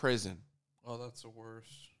hospital prison. Oh, that's the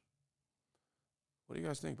worst. What do you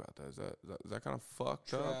guys think about that? Is that kind of fucked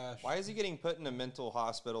Trash. up? Why is he getting put in a mental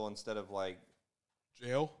hospital instead of, like,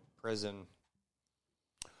 jail? Prison?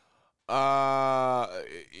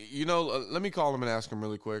 You know, let me call him and ask him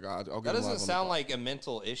really quick. I'll get that doesn't sound like a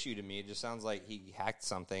mental issue to me. It just sounds like he hacked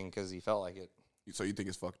something because he felt like it. So you think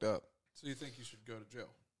it's fucked up? So you think he should go to jail?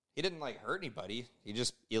 He didn't like hurt anybody. He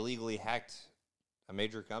just illegally hacked a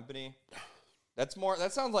major company. That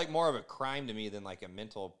sounds like more of a crime to me than like a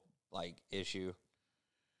mental like issue.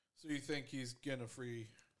 So you think he's getting a free?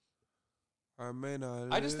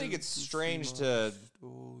 I just think it's strange to.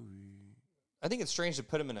 I think it's strange to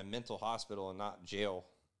put him in a mental hospital and not jail.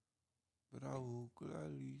 But I will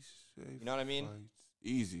gladly say, you know what I mean?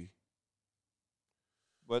 Easy.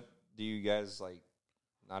 What do you guys like?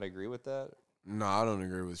 Not agree with that? No, I don't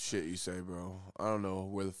agree with shit you say, bro. I don't know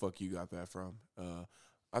where the fuck you got that from.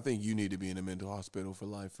 I think you need to be in a mental hospital for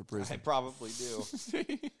life for prison. I probably do.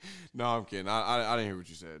 No, I'm kidding. I didn't hear what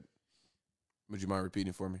you said. Would you mind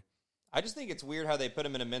repeating for me? I just think it's weird how they put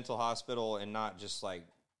him in a mental hospital and not just like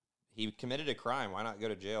he committed a crime. Why not go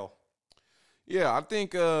to jail? Yeah, I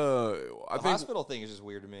think the hospital thing is just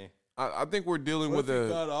weird to me. I think we're dealing with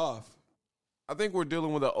got off. I think we're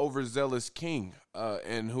dealing with an overzealous king,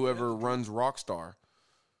 and whoever runs Rockstar.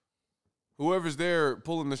 whoever's there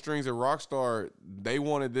pulling the strings at Rockstar, they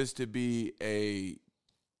wanted this to be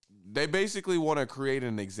they basically want to create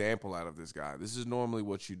an example out of this guy. This is normally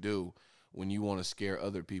what you do when you want to scare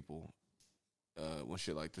other people when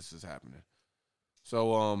shit like this is happening.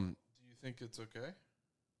 So, Do you think it's okay?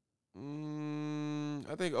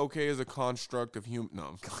 I think okay is a construct of human.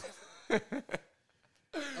 No,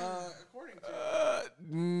 According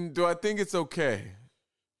to do I think it's okay?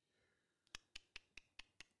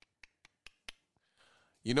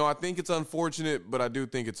 You know, I think it's unfortunate, but I do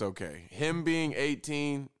think it's okay. Him being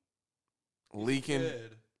 18,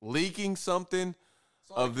 leaking something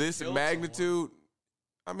of this magnitude.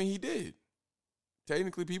 I mean, he did.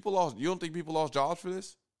 Technically, people lost. You don't think people lost jobs for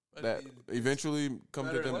this? But that eventually come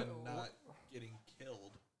to them. Not getting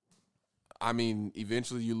killed. I mean,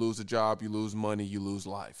 eventually you lose a job, you lose money, you lose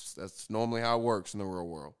lives. That's normally how it works in the real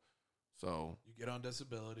world. So you get on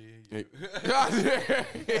disability.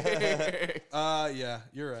 Yeah,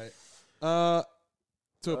 you're right.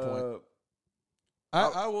 To a point.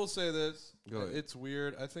 I will say this. It's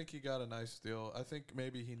weird. I think he got a nice deal. I think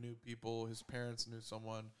maybe he knew people. His parents knew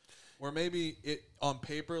someone. Or maybe it on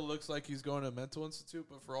paper looks like he's going to a mental institute,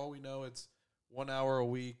 but for all we know, it's 1 hour a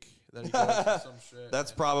week that he goes to some shit.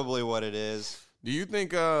 That's probably what it is. Do you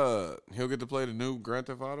think he'll get to play the new Grand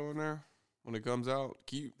Theft Auto in there when it comes out?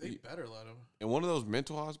 They better let him. In one of those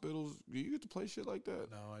mental hospitals, do you get to play shit like that?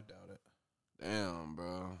 No, I doubt it. Damn,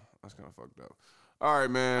 bro. That's kind of fucked up. All right,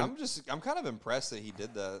 man. I'm kind of impressed that he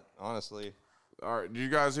did that, honestly. All right, did you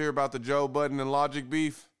guys hear about the Joe Budden and Logic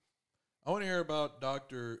beef? I want to hear about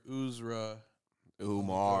Dr. Umar,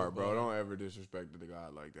 bro. Don't ever disrespect the guy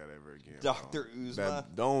like that ever again. Dr. Uzma.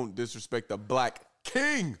 Don't disrespect the Black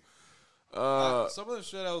King. Some of the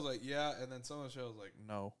shit I was like, yeah, and then some of the shit I was like,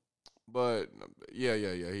 no. But yeah.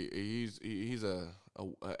 He's a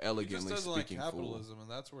elegantly he just doesn't speaking like capitalism, fool.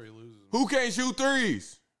 and that's where he loses. Who can't shoot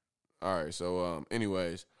threes? All right, so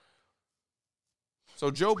anyways,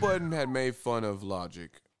 so Joe Budden had made fun of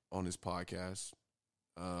Logic on his podcast.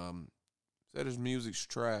 Said his music's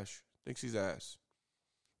trash. Thinks he's ass.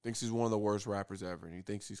 Thinks he's one of the worst rappers ever, and he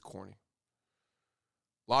thinks he's corny.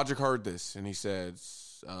 Logic heard this, and he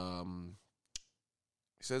says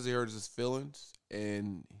he heard his feelings,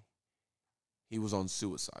 and he was on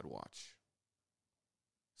suicide watch.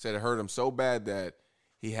 Said it hurt him so bad that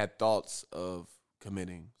he had thoughts of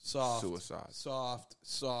committing suicide. Soft.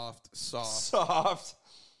 Soft.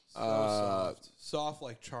 Soft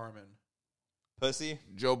like Charmin. Pussy.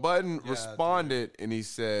 Joe Budden responded, and he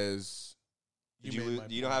says, you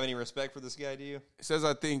don't have any respect for this guy, do you? He says,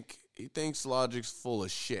 he thinks Logic's full of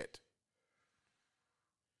shit.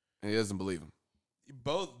 And he doesn't believe him.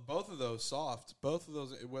 Both of those soft. Both of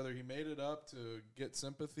those, whether he made it up to get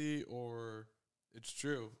sympathy or it's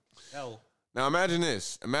true. Now imagine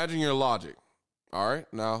this. Imagine your Logic. All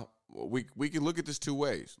right? Now, we can look at this two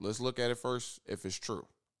ways. Let's look at it first if it's true.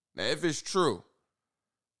 Now, if it's true,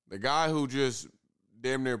 the guy who just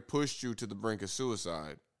damn near pushed you to the brink of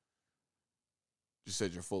suicide just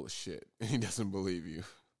said you're full of shit. And he doesn't believe you.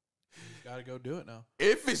 You gotta go do it now.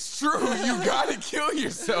 If it's true, you gotta kill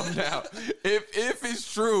yourself now. If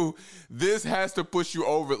it's true, this has to push you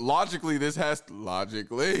over. Logically,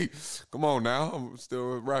 come on now. I'm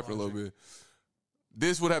still rapping a little bit.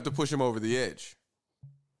 This would have to push him over the edge.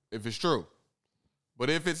 If it's true. But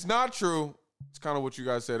if it's not true, it's kind of what you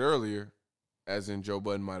guys said earlier, as in Joe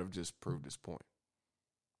Budden might have just proved his point.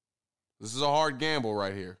 This is a hard gamble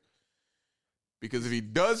right here. Because if he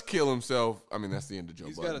does kill himself, I mean, that's the end of Joe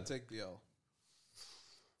Budden. He's got to take the L.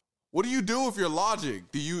 What do you do if you're Logic?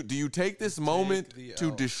 Do you take this moment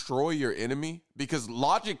to destroy your enemy? Because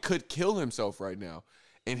Logic could kill himself right now,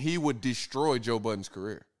 and he would destroy Joe Budden's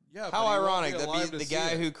career. Yeah. How ironic that the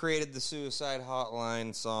guy who created the Suicide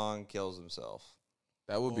Hotline song kills himself.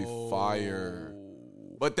 That would be fire.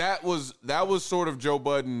 But that was sort of Joe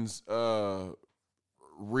Budden's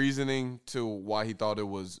reasoning to why he thought it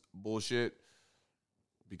was bullshit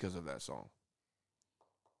because of that song.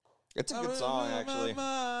 It's a good song, actually. Dude,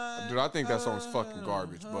 I think that song's fucking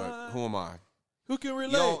garbage, but who am I? Who can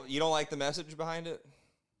relate? You don't like the message behind it?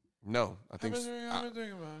 No, I think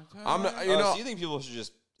I'm not. So you think people should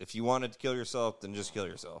just, if you wanted to kill yourself, then just kill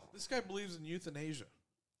yourself? This guy believes in euthanasia.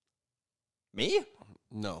 Me?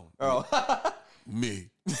 No. Oh. Me.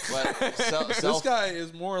 This guy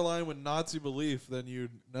is more aligned with Nazi belief than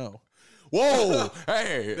you'd know. Whoa!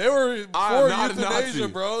 Hey, they were for euthanasia,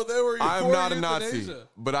 bro. They were. I'm not a Nazi,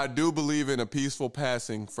 but I do believe in a peaceful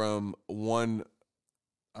passing from one.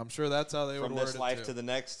 I'm sure that's how they would word it from this life too. to the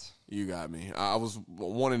next. You got me. I was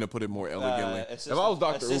wanting to put it more elegantly. If I was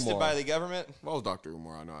Dr. Assisted Umar, by the government? if I was Dr.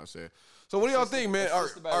 Umar, I know how to say it. So what do y'all think, man?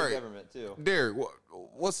 Assisted by all the right, government, too. Derek,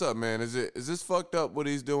 what's up, man? Is this fucked up what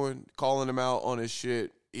he's doing, calling him out on his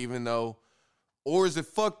shit, even though, or is it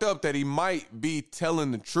fucked up that he might be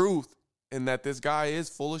telling the truth and that this guy is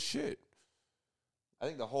full of shit? I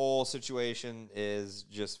think the whole situation is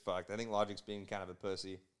just fucked. I think Logic's being kind of a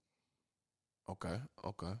pussy. Okay.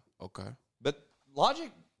 But Logic,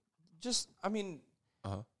 just, I mean,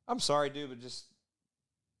 Uh-huh. I'm sorry, dude, but just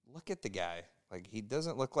look at the guy. Like, he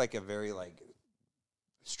doesn't look like a very, like,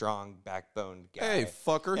 strong backboned guy. Hey,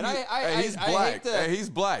 fucker. And He's black. He's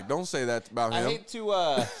black. Don't say that about him. I hate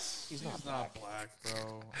to, he's not black.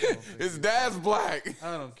 bro. His dad's black.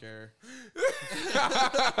 I don't care.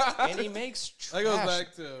 And he makes trash. That goes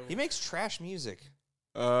back to He makes trash music.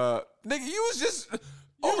 Nigga, you was just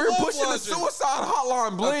over here pushing Logic. the Suicide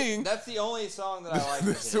Hotline Bling. That's the only song that I like.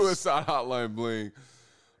 The Suicide Hotline Bling.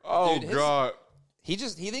 Oh, Dude, God. He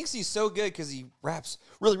thinks he's so good because he raps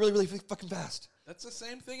really, really, really fucking fast. That's the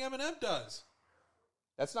same thing Eminem does.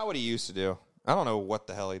 That's not what he used to do. I don't know what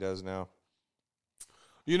the hell he does now.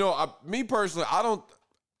 You know, me personally,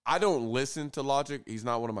 I don't listen to Logic. He's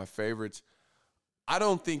not one of my favorites. I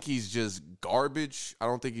don't think he's just garbage. I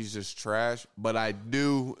don't think he's just trash. But I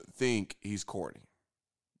do think he's corny.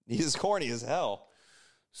 He's corny as hell.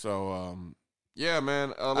 So, yeah, man.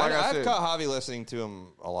 Like I I've said, caught Javi listening to him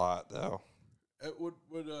a lot, though. It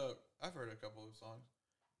I've heard a couple of songs.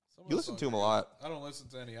 Some of You the listen to songs him a are lot. good. I don't listen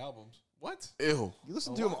to any albums. What? ew. You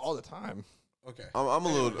listen A to him lot. all the time. Okay. I'm a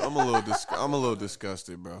little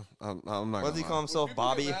disgusted, bro. I'm not. What does he gonna call lie. himself, People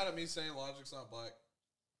Bobby? get mad at me saying Logic's not black.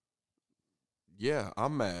 Yeah,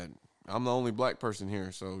 I'm mad. I'm the only black person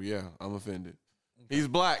here, so yeah, I'm offended. He's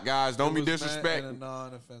black, guys. Don't be It was meant disrespecting. in a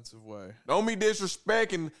non-offensive way. Don't be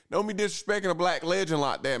disrespecting a black legend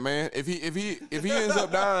like that, man. If he ends up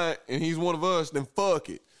dying and he's one of us, then fuck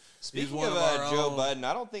it. Speaking one of of our Joe own. Budden,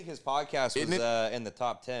 I don't think his podcast Isn't was in the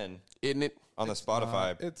top 10 Isn't it? on the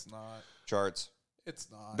Spotify It's not. charts. It's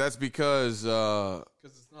not. That's because because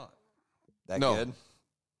it's not. That No. good?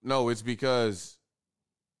 no, it's because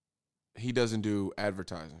he doesn't do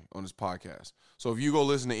advertising on his podcast. So if you go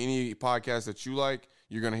listen to any podcast that you like,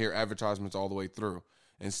 you're gonna hear advertisements all the way through.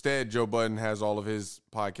 Instead, Joe Budden has all of his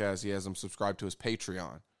podcasts. He has them subscribed to his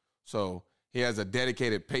Patreon. So he has a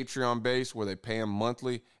dedicated Patreon base where they pay him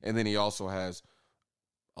monthly, and then he also has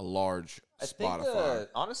a large I think Spotify.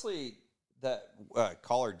 honestly, that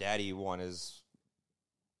Caller Daddy one is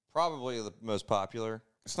probably the most popular.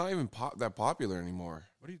 It's not even that popular anymore.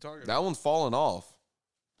 What are you talking about? That one's fallen off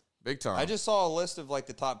big time. I just saw a list of like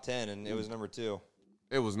the top 10, and it was number 2.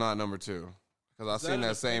 It was not number 2 because Is I've seen an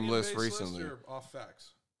that same list opinion-based recently. List or off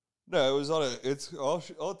facts. No, it was on a. It's.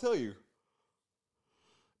 I'll tell you.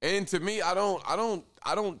 And to me, I don't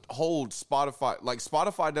hold Spotify. Like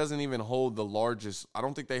Spotify doesn't even hold the largest. I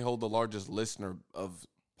don't think they hold the largest listener of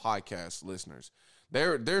podcast listeners.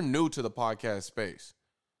 They're new to the podcast space.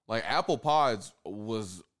 Like Apple Pods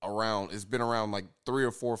was around. It's been around like 3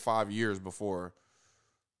 or 4 or 5 years before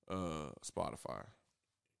Spotify.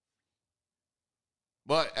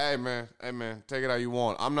 But hey man, take it how you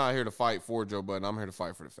want. I'm not here to fight for Joe Budden. I'm here to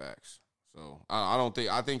fight for the facts. So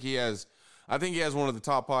I think he has one of the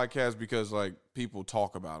top podcasts because like people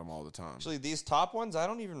talk about him all the time. Actually, these top ones, I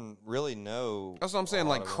don't even really know. That's what I'm saying. a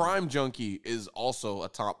Like lot of them. Crime Junkie is also a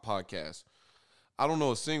top podcast. I don't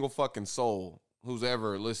know a single fucking soul who's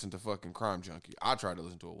ever listened to fucking Crime Junkie. I tried to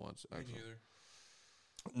listen to it once. Me Actually.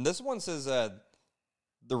 neither. This one says the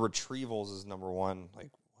Retrievals is number 1. Like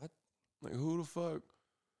what? Like who the fuck?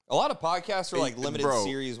 A lot of podcasts are like limited Bro,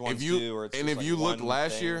 series ones if you, too. Or it's and just, if you like, look one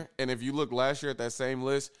last thing. year, at that same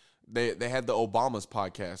list, they had the Obama's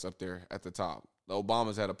podcast up there at the top. The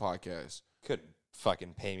Obamas had a podcast. Couldn't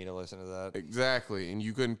fucking pay me to listen to that. Exactly, and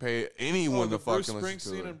you couldn't pay anyone the to fucking Bruce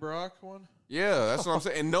listen to Springsteen it. and Barack one. Yeah, that's what I'm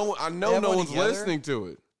saying. And I know They have no one one's together? listening to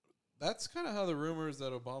it. That's kind of how the rumors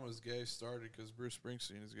that Obama's gay started because Bruce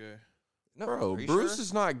Springsteen is gay. No, Bro, are you Bruce sure?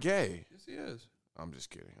 is not gay. Yes, he is. I'm just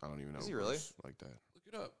kidding. I don't even know Is he Bruce really? like that. Look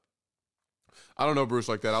it up. I don't know Bruce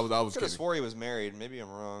like that. I was Could have kidding. swore he was married. Maybe I'm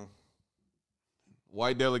wrong.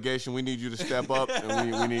 White delegation, we need you to step up,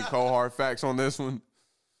 and we need cold hard facts on this one.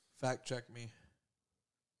 Fact check me.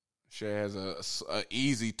 Shay has a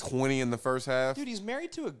easy 20 in the first half. Dude, he's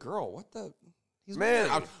married to a girl. What the? He's Man,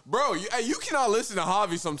 married. bro, you cannot listen to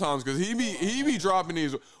Javi sometimes because he be dropping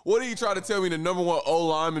these. What did he try to tell me? The number 1 O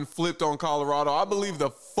lineman flipped on Colorado. I believe the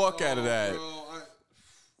fuck out of that. Bro,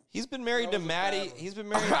 He's been married to was a Maddie. bad one. He's been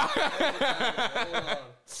married. hold on.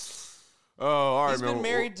 Oh, all right, He's man. been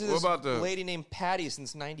married to What this about the lady named Patty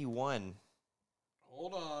since '91.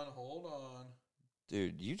 Hold on.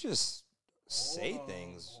 Dude, you just say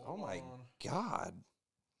things. Oh my God.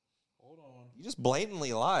 Hold on. You just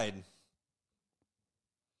blatantly lied.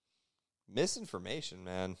 Misinformation,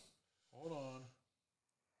 man. Hold on.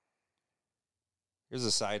 Here's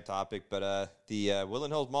a side topic, but the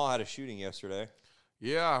Woodland Hills Mall had a shooting yesterday.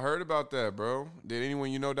 Yeah, I heard about that, bro. Did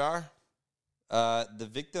anyone you know die? The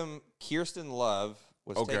victim, Kirsten Love,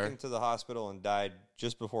 was taken to the hospital and died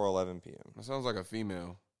just before 11 p.m. That sounds like a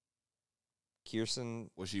female. Kirsten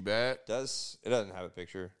Was she bad? it doesn't have a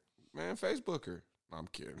picture. Man, Facebook her. No, I'm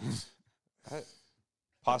kidding.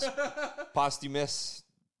 Posthumous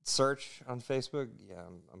search on Facebook. Yeah,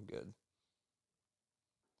 I'm good.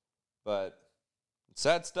 But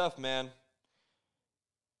sad stuff, man.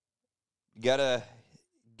 Gotta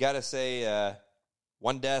say,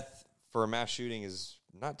 one death for a mass shooting is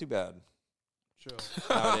not too bad. Chill.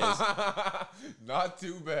 Nowadays. Not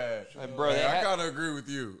too bad. Bro, hey, I kind of agree with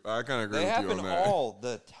you. They happen all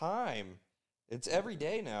the time. It's every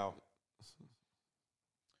day now.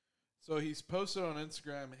 So he's posted on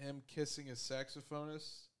Instagram him kissing a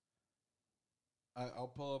saxophonist. I'll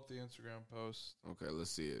pull up the Instagram post. Okay, let's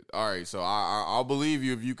see it. All right, so I'll believe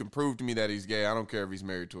you if you can prove to me that he's gay. I don't care if he's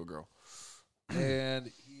married to a girl.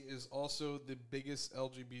 And he is also the biggest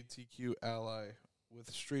LGBTQ ally with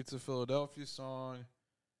Streets of Philadelphia song.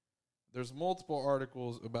 There's multiple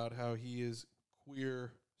articles about how he is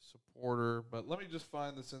queer supporter, but let me just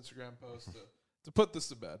find this Instagram post to put this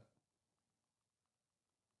to bed.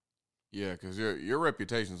 Yeah, because your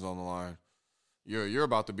reputation's on the line. You're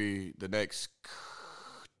about to be the next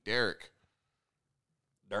Derek.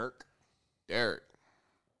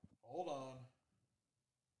 Hold on.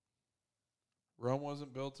 Rome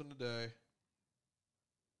wasn't built in a day.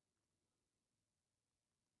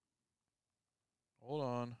 Hold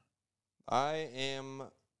on. I'm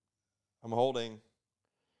holding.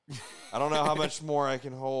 I don't know how much more I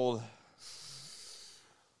can hold.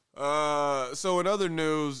 So in other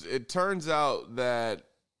news, it turns out that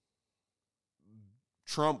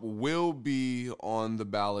Trump will be on the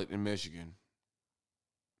ballot in Michigan.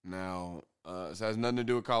 Now, this has nothing to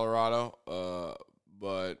do with Colorado,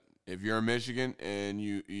 but if you're in Michigan and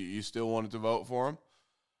you still wanted to vote for him,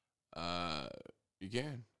 you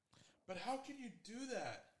can. But how can you do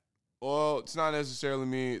that? Well, it's not necessarily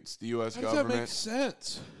me. It's the U.S. How government. does that make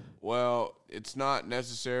sense? Well, it's not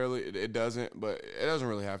necessarily. It doesn't, but it doesn't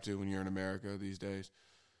really have to when you're in America these days.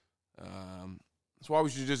 That's why we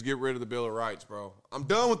should just get rid of the Bill of Rights, bro. I'm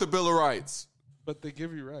done with the Bill of Rights. But they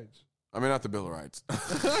give you rights. I mean, not the Bill of Rights.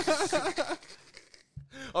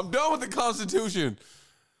 I'm done with the Constitution.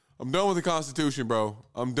 Bro.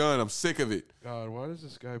 I'm done. I'm sick of it. God, why does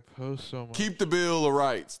this guy post so much? Keep the Bill of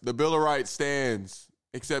Rights. The Bill of Rights stands,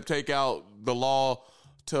 except take out the law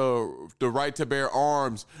to the right to bear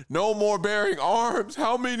arms. No more bearing arms.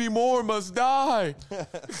 How many more must die?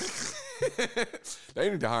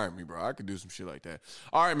 They need to hire me, bro. I could do some shit like that.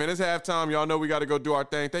 All right, man, it's halftime. Y'all know we got to go do our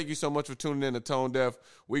thing. Thank you so much for tuning in to Tone Deaf.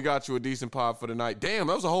 We got you a decent pod for the night. Damn,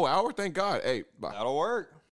 that was a whole hour. Thank God. Hey, bye. That'll work.